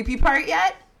at the creepy part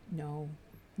yet? No.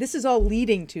 This is all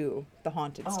leading to the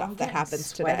haunted I'm stuff that getting happens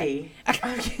sweaty. today.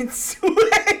 I'm getting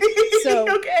sweaty.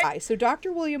 So, okay. so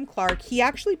Dr. William Clark, he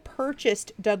actually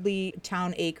purchased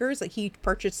Dudleytown Acres. Like, he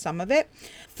purchased some of it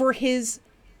for his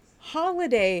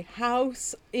holiday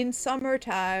house in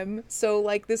summertime. So,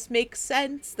 like, this makes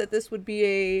sense that this would be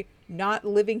a not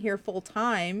living here full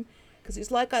time. Because he's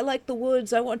like, I like the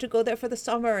woods. I want to go there for the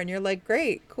summer. And you're like,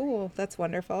 great, cool. That's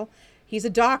wonderful. He's a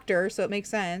doctor, so it makes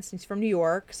sense. He's from New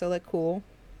York, so, like, cool.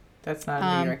 That's not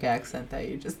a New York accent that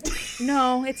you just...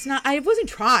 No, it's not. I wasn't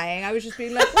trying. I was just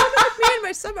being like, what about me and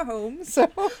my summer home? So,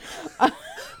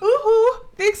 Ooh,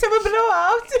 big summer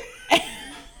blowout.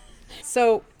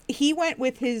 so he went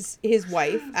with his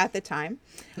wife at the time,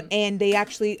 and they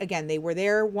actually, again, they were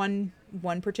there one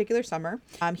particular summer.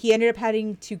 He ended up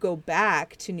having to go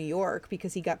back to New York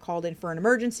because he got called in for an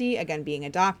emergency, again, being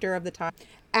a doctor of the time.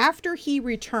 After he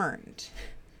returned,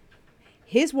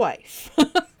 his wife,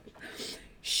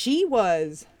 she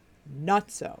was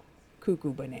nutso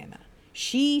cuckoo banana.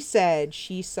 She said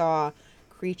she saw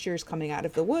creatures coming out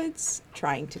of the woods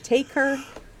trying to take her.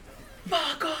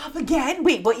 Fuck off again.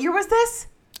 Wait, what year was this?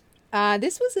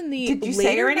 This was in the Did you say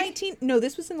later already? No,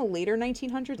 this was in the later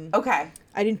 1900s. Okay.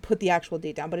 I didn't put the actual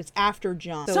date down, but it's after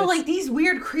John. So like these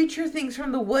weird creature things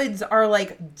from the woods are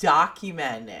like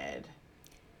documented.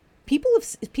 People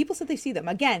said they see them.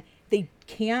 Again, they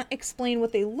can't explain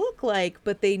what they look like,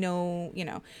 but they know,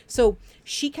 So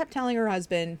she kept telling her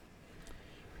husband,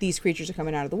 these creatures are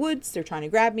coming out of the woods. They're trying to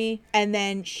grab me. And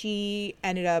then she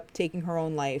ended up taking her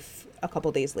own life a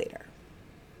couple days later.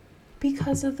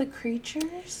 Because of the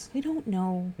creatures? I don't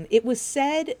know. It was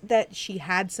said that she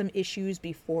had some issues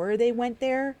before they went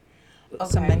there.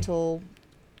 Some Okay. mental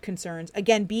concerns.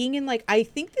 Again, being in I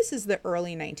think this is the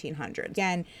early 1900s.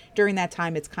 Again, during that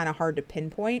time, it's kind of hard to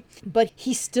pinpoint. But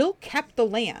he still kept the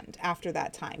land after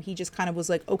that time. He just kind of was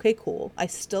like, okay, cool. I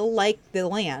still like the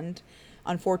land.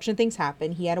 Unfortunate things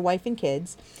happen. He had a wife and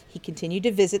kids. He continued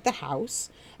to visit the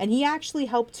house. And he actually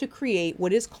helped to create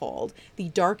what is called the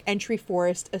Dark Entry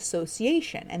Forest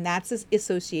Association. And that's an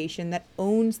association that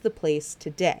owns the place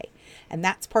today. And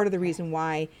that's part of the reason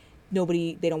why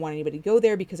they don't want anybody to go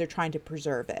there, because they're trying to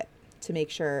preserve it to make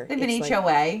sure. They've been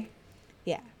HOA.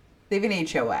 Yeah. They've been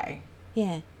HOA.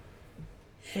 Yeah.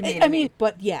 I mean,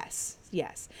 but yes.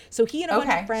 So he and a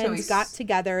bunch of friends got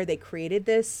together. They created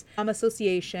this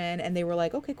association, and they were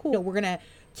like, okay, cool. We're going to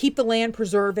keep the land,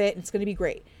 preserve it, and it's going to be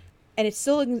great. And it's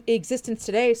still in existence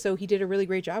today, so he did a really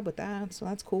great job with that. So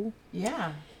that's cool.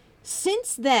 Yeah.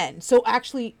 Since then, so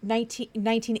actually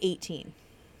 1918.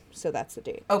 So that's the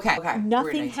date. Okay.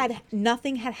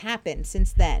 Nothing had happened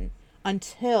since then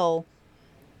until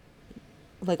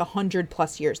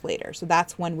 100+ years later. So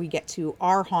that's when we get to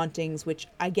our hauntings, which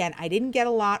again, I didn't get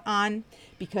a lot on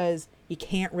because you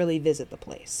can't really visit the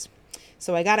place.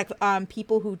 So I got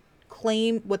people who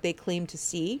claim what they claim to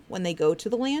see when they go to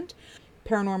the land.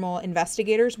 Paranormal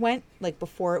investigators went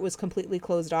before it was completely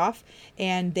closed off,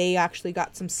 and they actually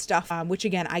got some stuff, which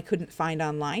again, I couldn't find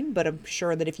online, but I'm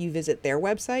sure that if you visit their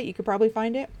website, you could probably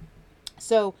find it.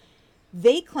 So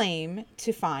they claim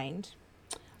to find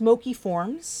smoky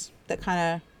forms that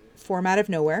kind of form out of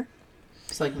nowhere.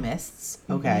 It's like mists.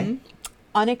 Okay. Mm-hmm.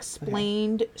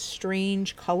 Unexplained,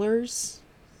 strange colors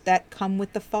that come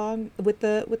with the fog, with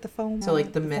the foam. So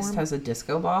the mist form. has a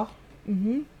disco ball?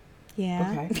 Mm-hmm.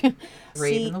 Yeah. Okay.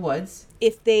 Rave in the woods.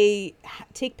 If they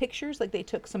take pictures, they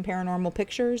took some paranormal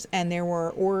pictures, and there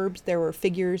were orbs, there were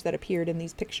figures that appeared in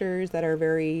these pictures that are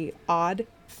very odd.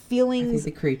 Feelings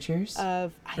the creatures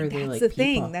of or that's they the people?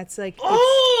 thing. That's I want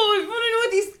to know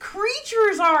what these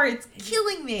creatures are. It's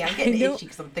killing me. I'm getting itchy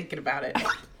because I'm thinking about it.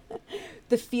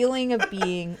 The feeling of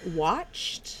being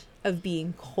watched, of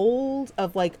being cold,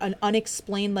 of an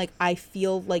unexplained I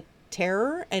feel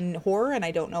terror and horror and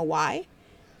I don't know why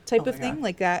type of thing.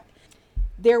 Like that.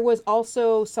 There was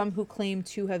also some who claimed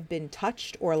to have been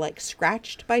touched or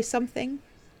scratched by something,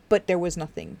 but there was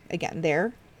nothing again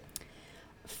there.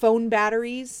 Phone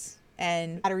batteries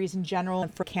and batteries in general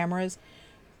for cameras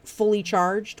fully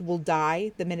charged will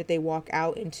die the minute they walk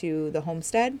out into the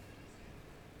homestead.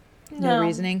 No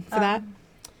reasoning for that.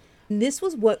 And this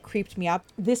was what creeped me up.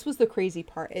 This was the crazy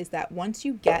part, is that once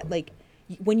you get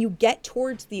when you get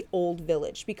towards the old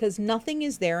village, because nothing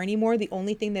is there anymore. The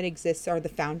only thing that exists are the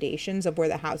foundations of where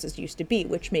the houses used to be,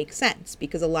 which makes sense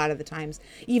because a lot of the times,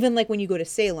 even when you go to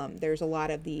Salem, there's a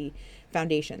lot of the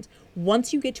foundations.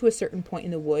 Once you get to a certain point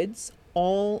in the woods,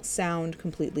 all sound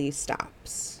completely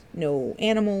stops. No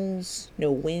animals,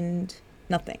 no wind,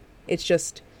 nothing. It's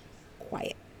just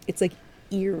quiet. It's like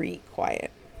eerie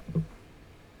quiet.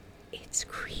 It's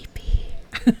creepy.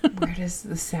 Where does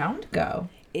the sound go?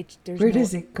 Where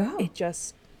does it go? It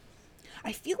just...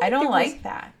 I feel like I don't like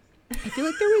that. I feel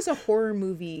like there was a horror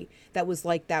movie that was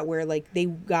like that, where like they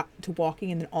got to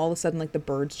walking and then all of a sudden like the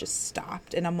birds just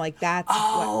stopped, and I'm like, that's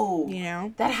what, you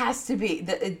know, that has to be.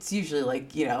 It's usually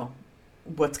like, you know,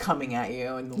 what's coming at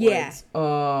you in the yeah. woods.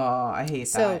 Oh, I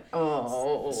hate that.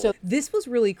 So this was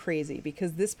really crazy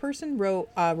because this person wrote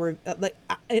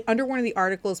under one of the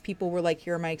articles, people were like,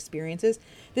 here are my experiences.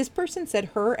 This person said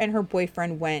her and her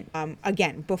boyfriend went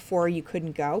again before you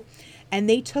couldn't go, and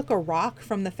they took a rock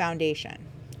from the foundation.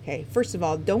 Okay, first of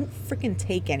all, don't freaking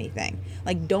take anything.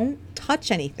 Like, don't touch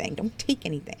anything. Don't take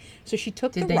anything. So she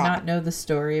took the rock. Did they not know the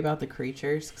story about the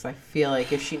creatures? Because I feel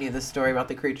like if she knew the story about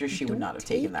the creatures, she would not have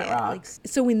taken that rock. Like,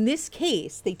 so in this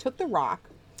case, they took the rock,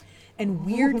 and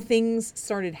weird things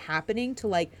started happening to,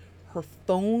 like, her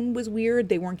phone was weird.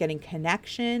 They weren't getting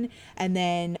connection. And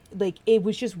then, like, it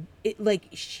was just, like,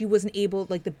 she wasn't able,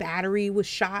 like, the battery was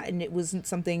shot, and it wasn't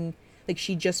something, like,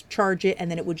 she just charged it, and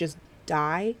then it would just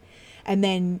die. And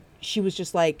then she was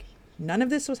just like, none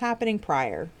of this was happening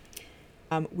prior.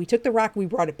 We took the rock, we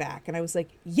brought it back. And I was like,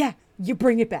 yeah, you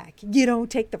bring it back. You don't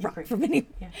take the rock from anyone.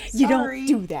 Yeah. You don't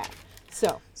do that.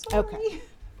 So, okay.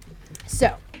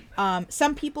 So,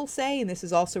 some people say, and this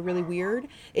is also really weird,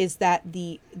 is that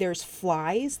there's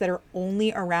flies that are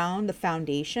only around the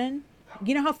foundation.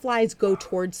 You know how flies go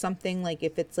towards something, like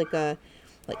if it's like a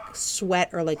sweat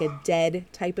or like a dead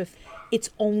type of, it's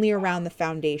only around the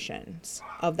foundations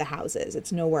of the houses.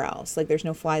 It's nowhere else. Like, there's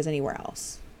no flies anywhere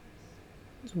else.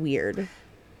 It's weird.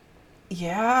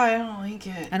 Yeah, I don't like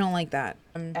it. I don't like that.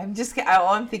 All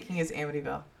I'm thinking is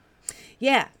Amityville.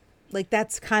 Yeah, like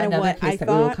that's kind of what I thought.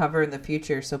 We will cover in the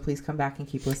future, so please come back and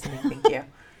keep listening. Thank you.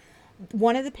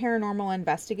 One of the paranormal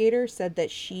investigators said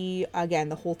that she, again,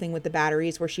 the whole thing with the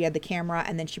batteries, where she had the camera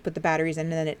and then she put the batteries in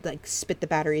and then it like spit the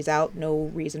batteries out.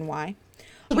 No reason why.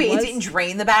 Wait, it didn't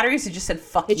drain the batteries? It just said,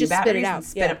 fuck you, batteries? Spit it out.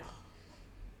 Spit them.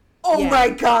 Oh my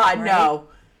God, right? No.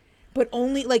 But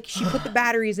only, like, she put the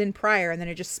batteries in prior and then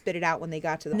it just spit it out when they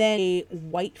got to them. And then a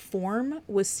white form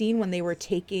was seen when they were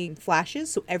taking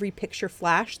flashes. So every picture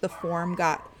flash, the form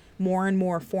got more and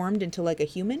more formed into like a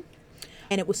human.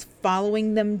 And it was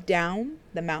following them down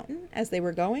the mountain as they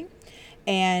were going.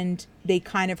 And they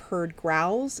kind of heard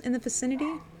growls in the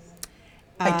vicinity.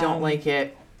 I don't like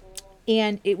it.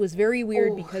 And it was very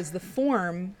weird because the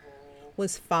form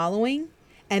was following,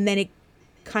 and then it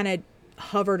kind of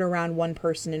hovered around one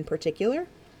person in particular.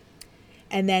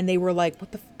 And then they were like,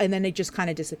 what the and then it just kind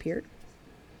of disappeared.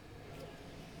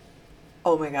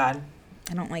 Oh my God.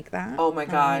 I don't like that. Oh my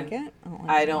God.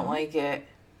 I don't like it.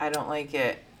 I don't like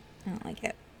it. I don't like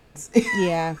it.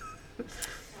 Yeah.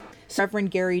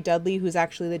 Reverend Gary Dudley, who's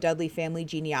actually the Dudley family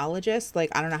genealogist. Like,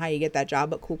 I don't know how you get that job,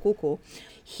 but cool.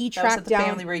 He tracked down...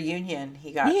 family reunion.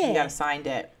 He got assigned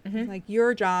it. Mm-hmm. Like,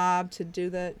 your job to do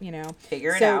the,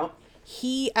 figure it out.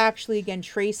 He actually, again,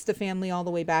 traced the family all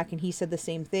the way back, and he said the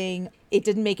same thing. It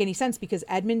didn't make any sense because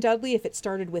Edmund Dudley, if it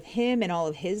started with him and all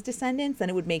of his descendants, then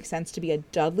it would make sense to be a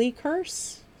Dudley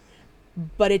curse.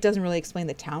 But it doesn't really explain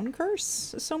the town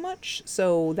curse so much.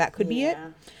 So that could be it.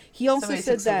 He also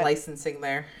said that... licensing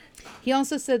there. He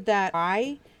also said that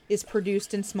rye is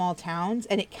produced in small towns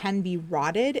and it can be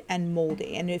rotted and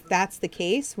moldy. And if that's the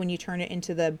case, when you turn it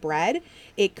into the bread,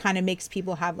 it kind of makes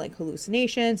people have like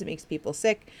hallucinations. It makes people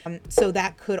sick. So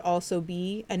that could also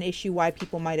be an issue why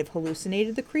people might have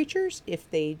hallucinated the creatures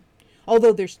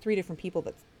although there's 3 different people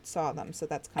that saw them. So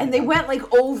that's kind of. And they went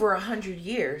like over 100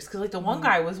 years. Cause like the one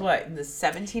guy was what, in the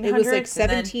 1700s? It was like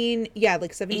 17,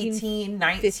 like 17, 18,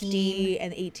 19. 50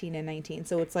 and 18 and 19.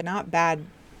 So it's like not bad.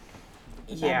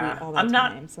 Yeah, I'm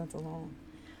not. So that's a long.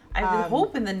 I would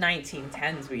hope in the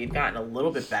 1910s we had gotten a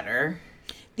little bit better.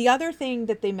 The other thing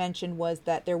that they mentioned was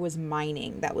that there was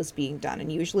mining that was being done,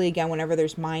 and usually, again, whenever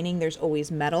there's mining, there's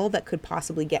always metal that could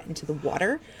possibly get into the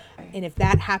water, and if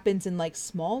that happens in like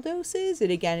small doses, it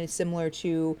again is similar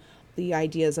to the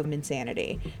ideas of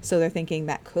insanity. So they're thinking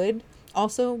that could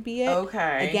also be it.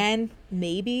 Okay. Again,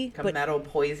 maybe, but metal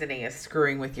poisoning is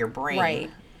screwing with your brain, right?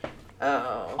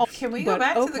 Oh, can we go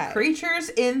back to the creatures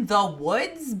in the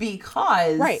woods?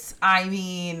 Because, I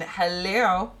mean,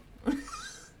 hello.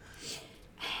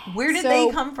 Where did they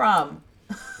come from?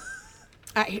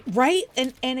 Right?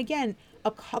 And again, a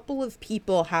couple of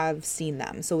people have seen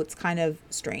them, so it's kind of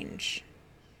strange.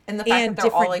 And the fact that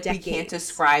they're all like, decades. We can't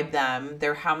describe them.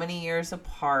 They're how many years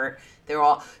apart? They're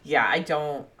all, I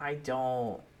don't.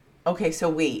 Okay, so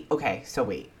wait. Okay.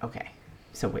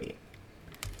 So wait.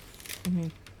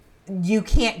 You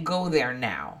can't go there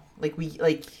now. Nope.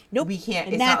 We can't.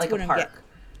 And it's not that's like a what I'm park.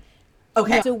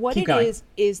 Okay. So what keep it going.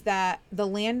 is that the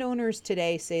landowners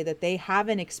today say that they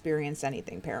haven't experienced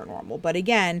anything paranormal. But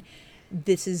again,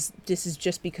 this is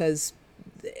just because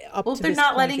up Well, to if they're this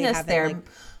not point, letting they us haven't, there, like,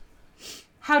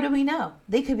 how do we know?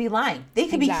 They could be lying. They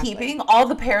could Exactly. be keeping all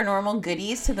the paranormal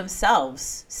goodies to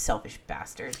themselves. Selfish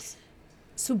bastards.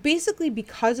 So basically,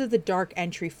 because of the Dark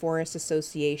Entry Forest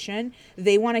Association,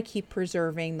 they want to keep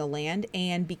preserving the land.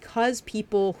 And because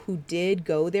people who did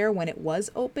go there when it was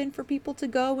open for people to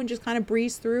go and just kind of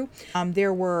breeze through,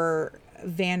 there were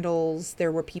vandals,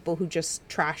 there were people who just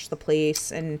trashed the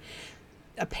place. And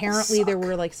apparently there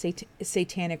were like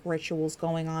satanic rituals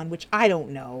going on, which I don't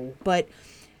know. But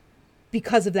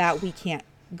because of that, we can't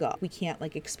go. We can't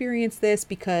like experience this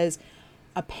because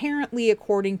apparently,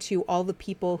 according to all the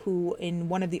people who, in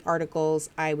one of the articles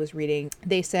I was reading,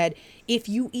 they said if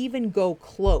you even go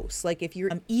close, like if you're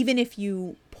even if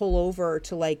you pull over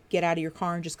to like get out of your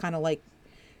car and just kind of like,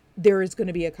 there is going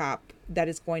to be a cop that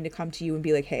is going to come to you and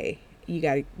be like, hey, you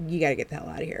gotta get the hell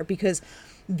out of here, because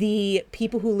the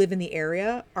people who live in the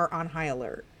area are on high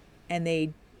alert and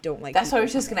they don't like. That's what I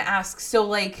was just gonna ask. So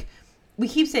like, we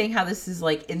keep saying how this is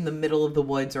like in the middle of the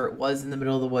woods, or it was in the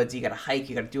middle of the woods. You got to hike,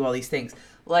 you got to do all these things.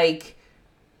 Like,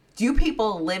 do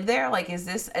people live there? Like, is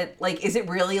this is it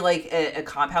really like a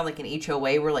compound, like an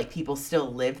HOA where like people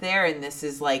still live there and this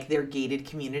is like their gated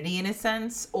community in a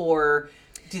sense? Or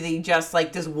do they just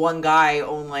like, does one guy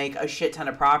own like a shit ton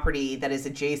of property that is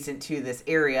adjacent to this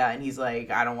area and he's like,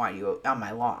 I don't want you on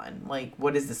my lawn? Like,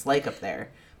 what is this like up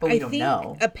there? But we don't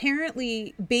know.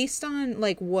 Apparently, based on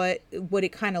like what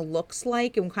it kind of looks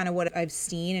like and kind of what I've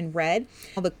seen and read,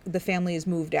 the family has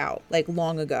moved out like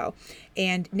long ago,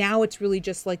 and now it's really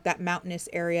just like that mountainous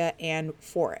area and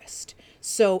forest.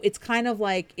 So it's kind of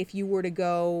like if you were to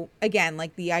go again,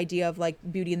 like the idea of like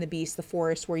Beauty and the Beast, the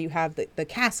forest where you have the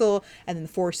castle and then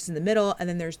the forest is in the middle and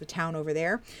then there's the town over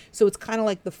there. So it's kind of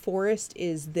like the forest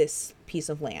is this piece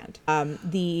of land.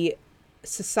 The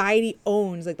society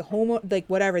owns like the home, like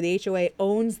whatever, the HOA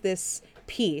owns this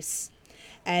piece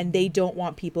and they don't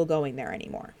want people going there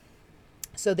anymore.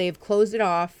 So they've closed it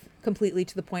off completely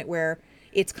to the point where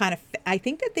it's kind of, I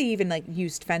think that they even like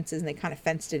used fences and they kind of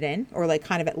fenced it in, or like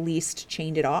kind of at least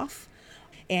chained it off.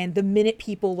 And the minute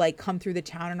people like come through the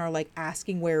town and are like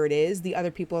asking where it is, the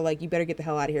other people are like, you better get the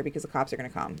hell out of here because the cops are going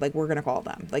to come. Like, we're going to call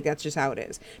them. Like, that's just how it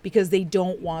is, because they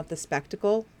don't want the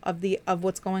spectacle of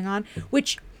what's going on,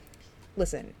 which,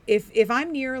 listen, if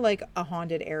I'm near like a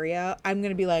haunted area, I'm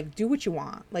gonna be like, do what you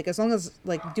want. Like, as long as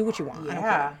like, do what you want. Yeah. I don't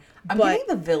care. I'm But getting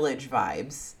the Village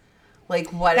vibes.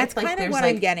 Like, what that's if like kind of there's what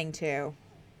like, I'm getting to.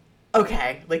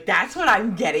 okay, like that's what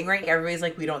I'm getting, right? Everybody's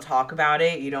like, we don't talk about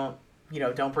it. Don't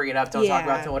bring it up. Don't talk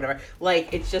about it, or whatever.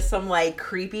 Like, it's just some like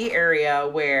creepy area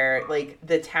where like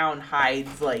the town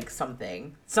hides like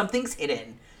something's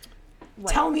hidden.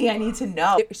 Right. Tell me, I need to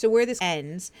know. So where this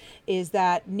ends is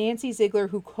that Nancy Ziegler,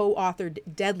 who co-authored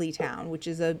Dudleytown, which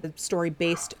is a story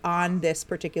based on this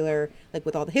particular, like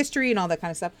with all the history and all that kind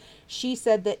of stuff, she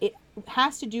said that it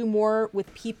has to do more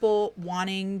with people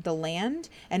wanting the land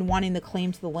and wanting the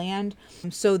claim to the land,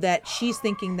 so that she's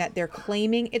thinking that they're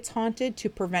claiming it's haunted to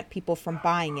prevent people from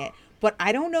buying it. But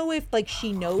I don't know if like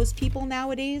she knows people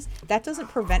nowadays. That doesn't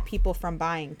prevent people from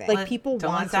buying things. Like, people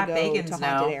want to go to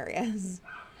haunted areas.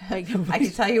 Like, I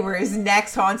can tell you where his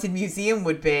next haunted museum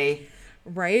would be.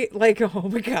 Right? Like, oh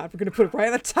my God, we're going to put it right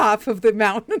on the top of the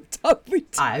mountain of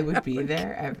Dudleytown. I would be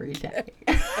there every day.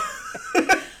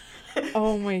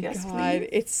 Oh my God. Please.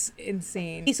 It's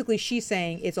insane. Basically, she's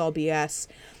saying it's all BS.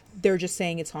 They're just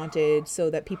saying it's haunted so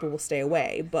that people will stay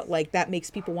away. But like, that makes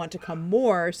people want to come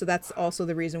more. So that's also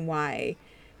the reason why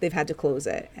they've had to close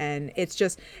it. And it's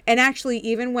just, and actually,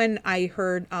 even when I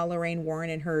heard Lorraine Warren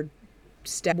and her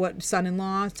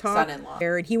son-in-law talk,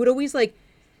 and he would always like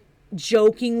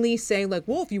jokingly say like,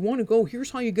 well, if you want to go, here's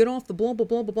how you get off the blah blah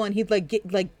blah blah blah, and he'd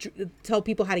like tell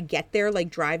people how to get there, like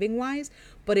driving wise,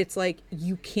 but it's like,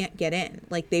 you can't get in,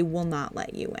 like they will not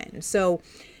let you in. So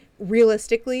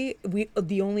realistically,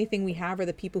 the only thing we have are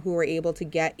the people who were able to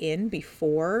get in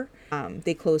before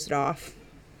they closed it off.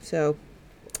 So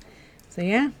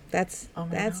yeah, that's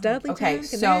Dudleytown,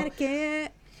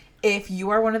 Connecticut. If you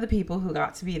are one of the people who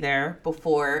got to be there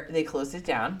before they closed it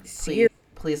down,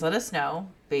 please let us know.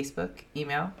 Facebook,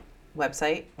 email,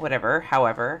 website, whatever,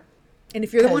 however. And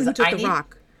if you're the one who took the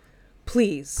rock,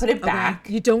 please put it back.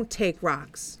 You don't take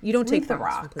rocks. You don't take the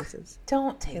rocks rock from places.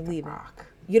 Don't take the rock.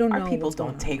 You don't know. Our people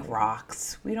don't take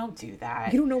rocks. We don't do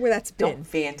that. You don't know where that's been.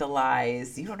 Don't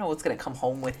vandalize. You don't know what's going to come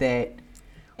home with it.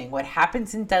 And what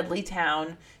happens in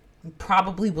Dudleytown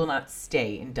probably will not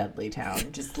stay in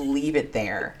Dudleytown. Just leave it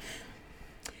there.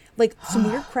 Like, some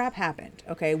weird crap happened,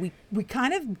 okay? We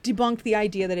kind of debunked the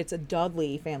idea that it's a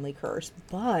Dudley family curse,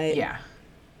 but yeah,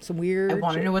 some weird... I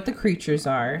want to know what the creatures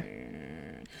are.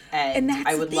 And that's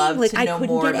I would the thing. love like, to know I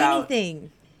couldn't more get about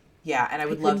anything. Yeah, and I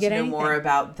would love to know more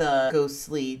about the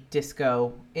ghostly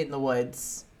disco in the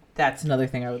woods. That's another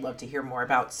thing I would love to hear more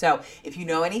about. So if you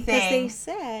know anything, because they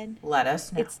said let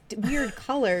us know. It's weird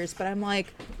colors, but I'm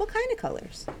like, what kind of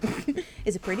colors?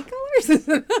 Is it pretty colors?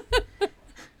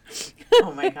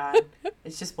 Oh my god,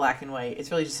 it's just black and white. It's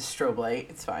really just a strobe light.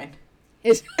 It's fine.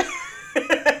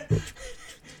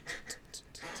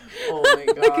 Oh my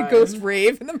god. Like a ghost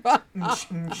rave in the back. And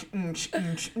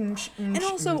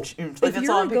also, like, if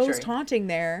you're a ghost haunting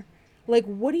there, like,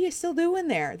 what are you still doing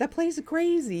there? That place is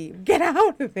crazy. Get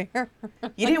out of there.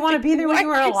 You didn't want to be there when you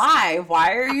were alive.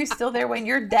 Why are you still there when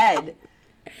you're dead?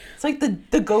 It's like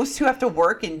the ghosts who have to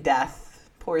work in death.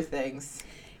 Poor things.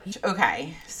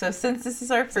 Okay, so since this is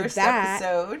our first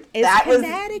episode, that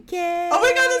Connecticut. Oh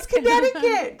my god, that's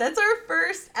Connecticut. That's our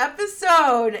first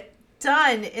episode.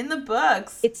 Done in the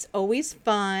books. It's always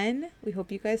fun. We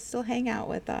hope you guys still hang out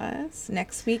with us.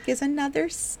 Next week is another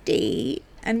state,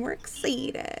 and we're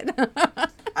excited.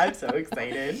 I'm so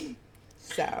excited.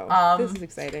 So, this is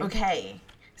exciting. Okay.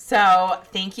 So,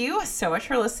 thank you so much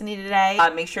for listening today.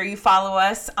 Make sure you follow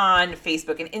us on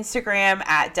Facebook and Instagram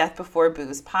at Death Before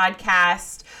Booze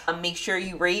Podcast. Make sure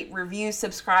you rate, review,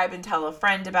 subscribe, and tell a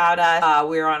friend about us.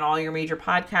 We're on all your major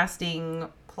podcasting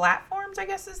platforms, I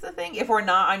guess is the thing. If we're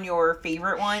not on your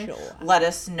favorite one, let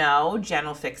us know. Jenn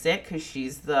will fix it because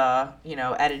she's the,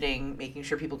 editing, making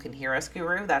sure people can hear us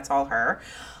guru. That's all her.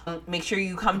 Make sure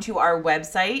you come to our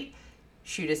website.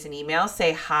 Shoot us an email,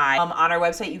 say hi. On our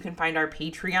website, you can find our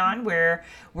Patreon where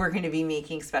we're going to be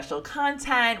making special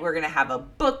content. We're going to have a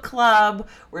book club.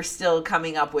 We're still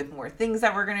coming up with more things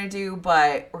that we're going to do,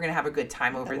 but we're going to have a good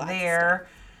time over there.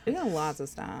 We got lots of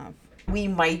stuff. We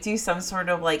might do some sort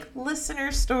of like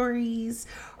listener stories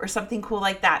or something cool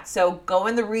like that. So go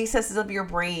in the recesses of your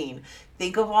brain.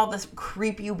 Think of all the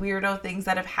creepy weirdo things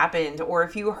that have happened, or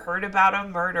if you heard about a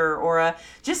murder or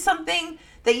just something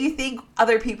that you think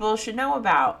other people should know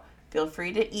about. Feel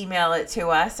free to email it to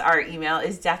us. Our email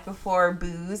is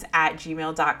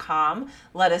deathbeforebooze@gmail.com.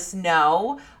 Let us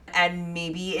know, and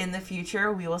maybe in the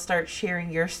future we will start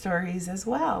sharing your stories as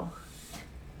well.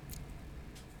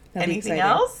 Anything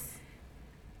else?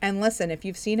 And listen, if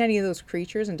you've seen any of those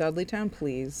creatures in Dudleytown,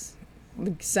 please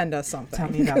send us something. Tell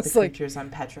me about the creatures. I'm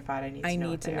petrified. I need to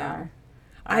know what they are.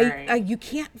 You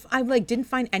can't. I didn't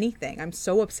find anything. I'm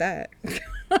so upset.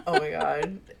 Oh my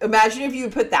god! Imagine if you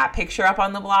put that picture up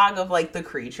on the blog of like the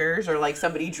creatures, or like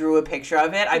somebody drew a picture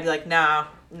of it. I'd be like, no.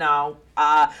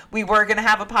 We were gonna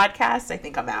have a podcast. I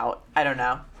think I'm out. I don't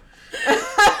know.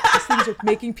 These things are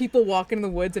making people walk in the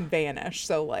woods and vanish.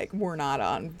 So like, we're not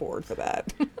on board for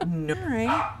that. No. All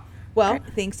right. Well,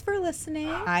 thanks for listening.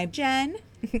 I'm Jenn.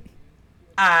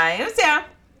 I'm Sam.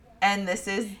 And this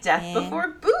is Death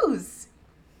Before Booze.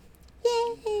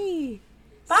 Yay!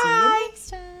 Bye. See you next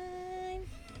time.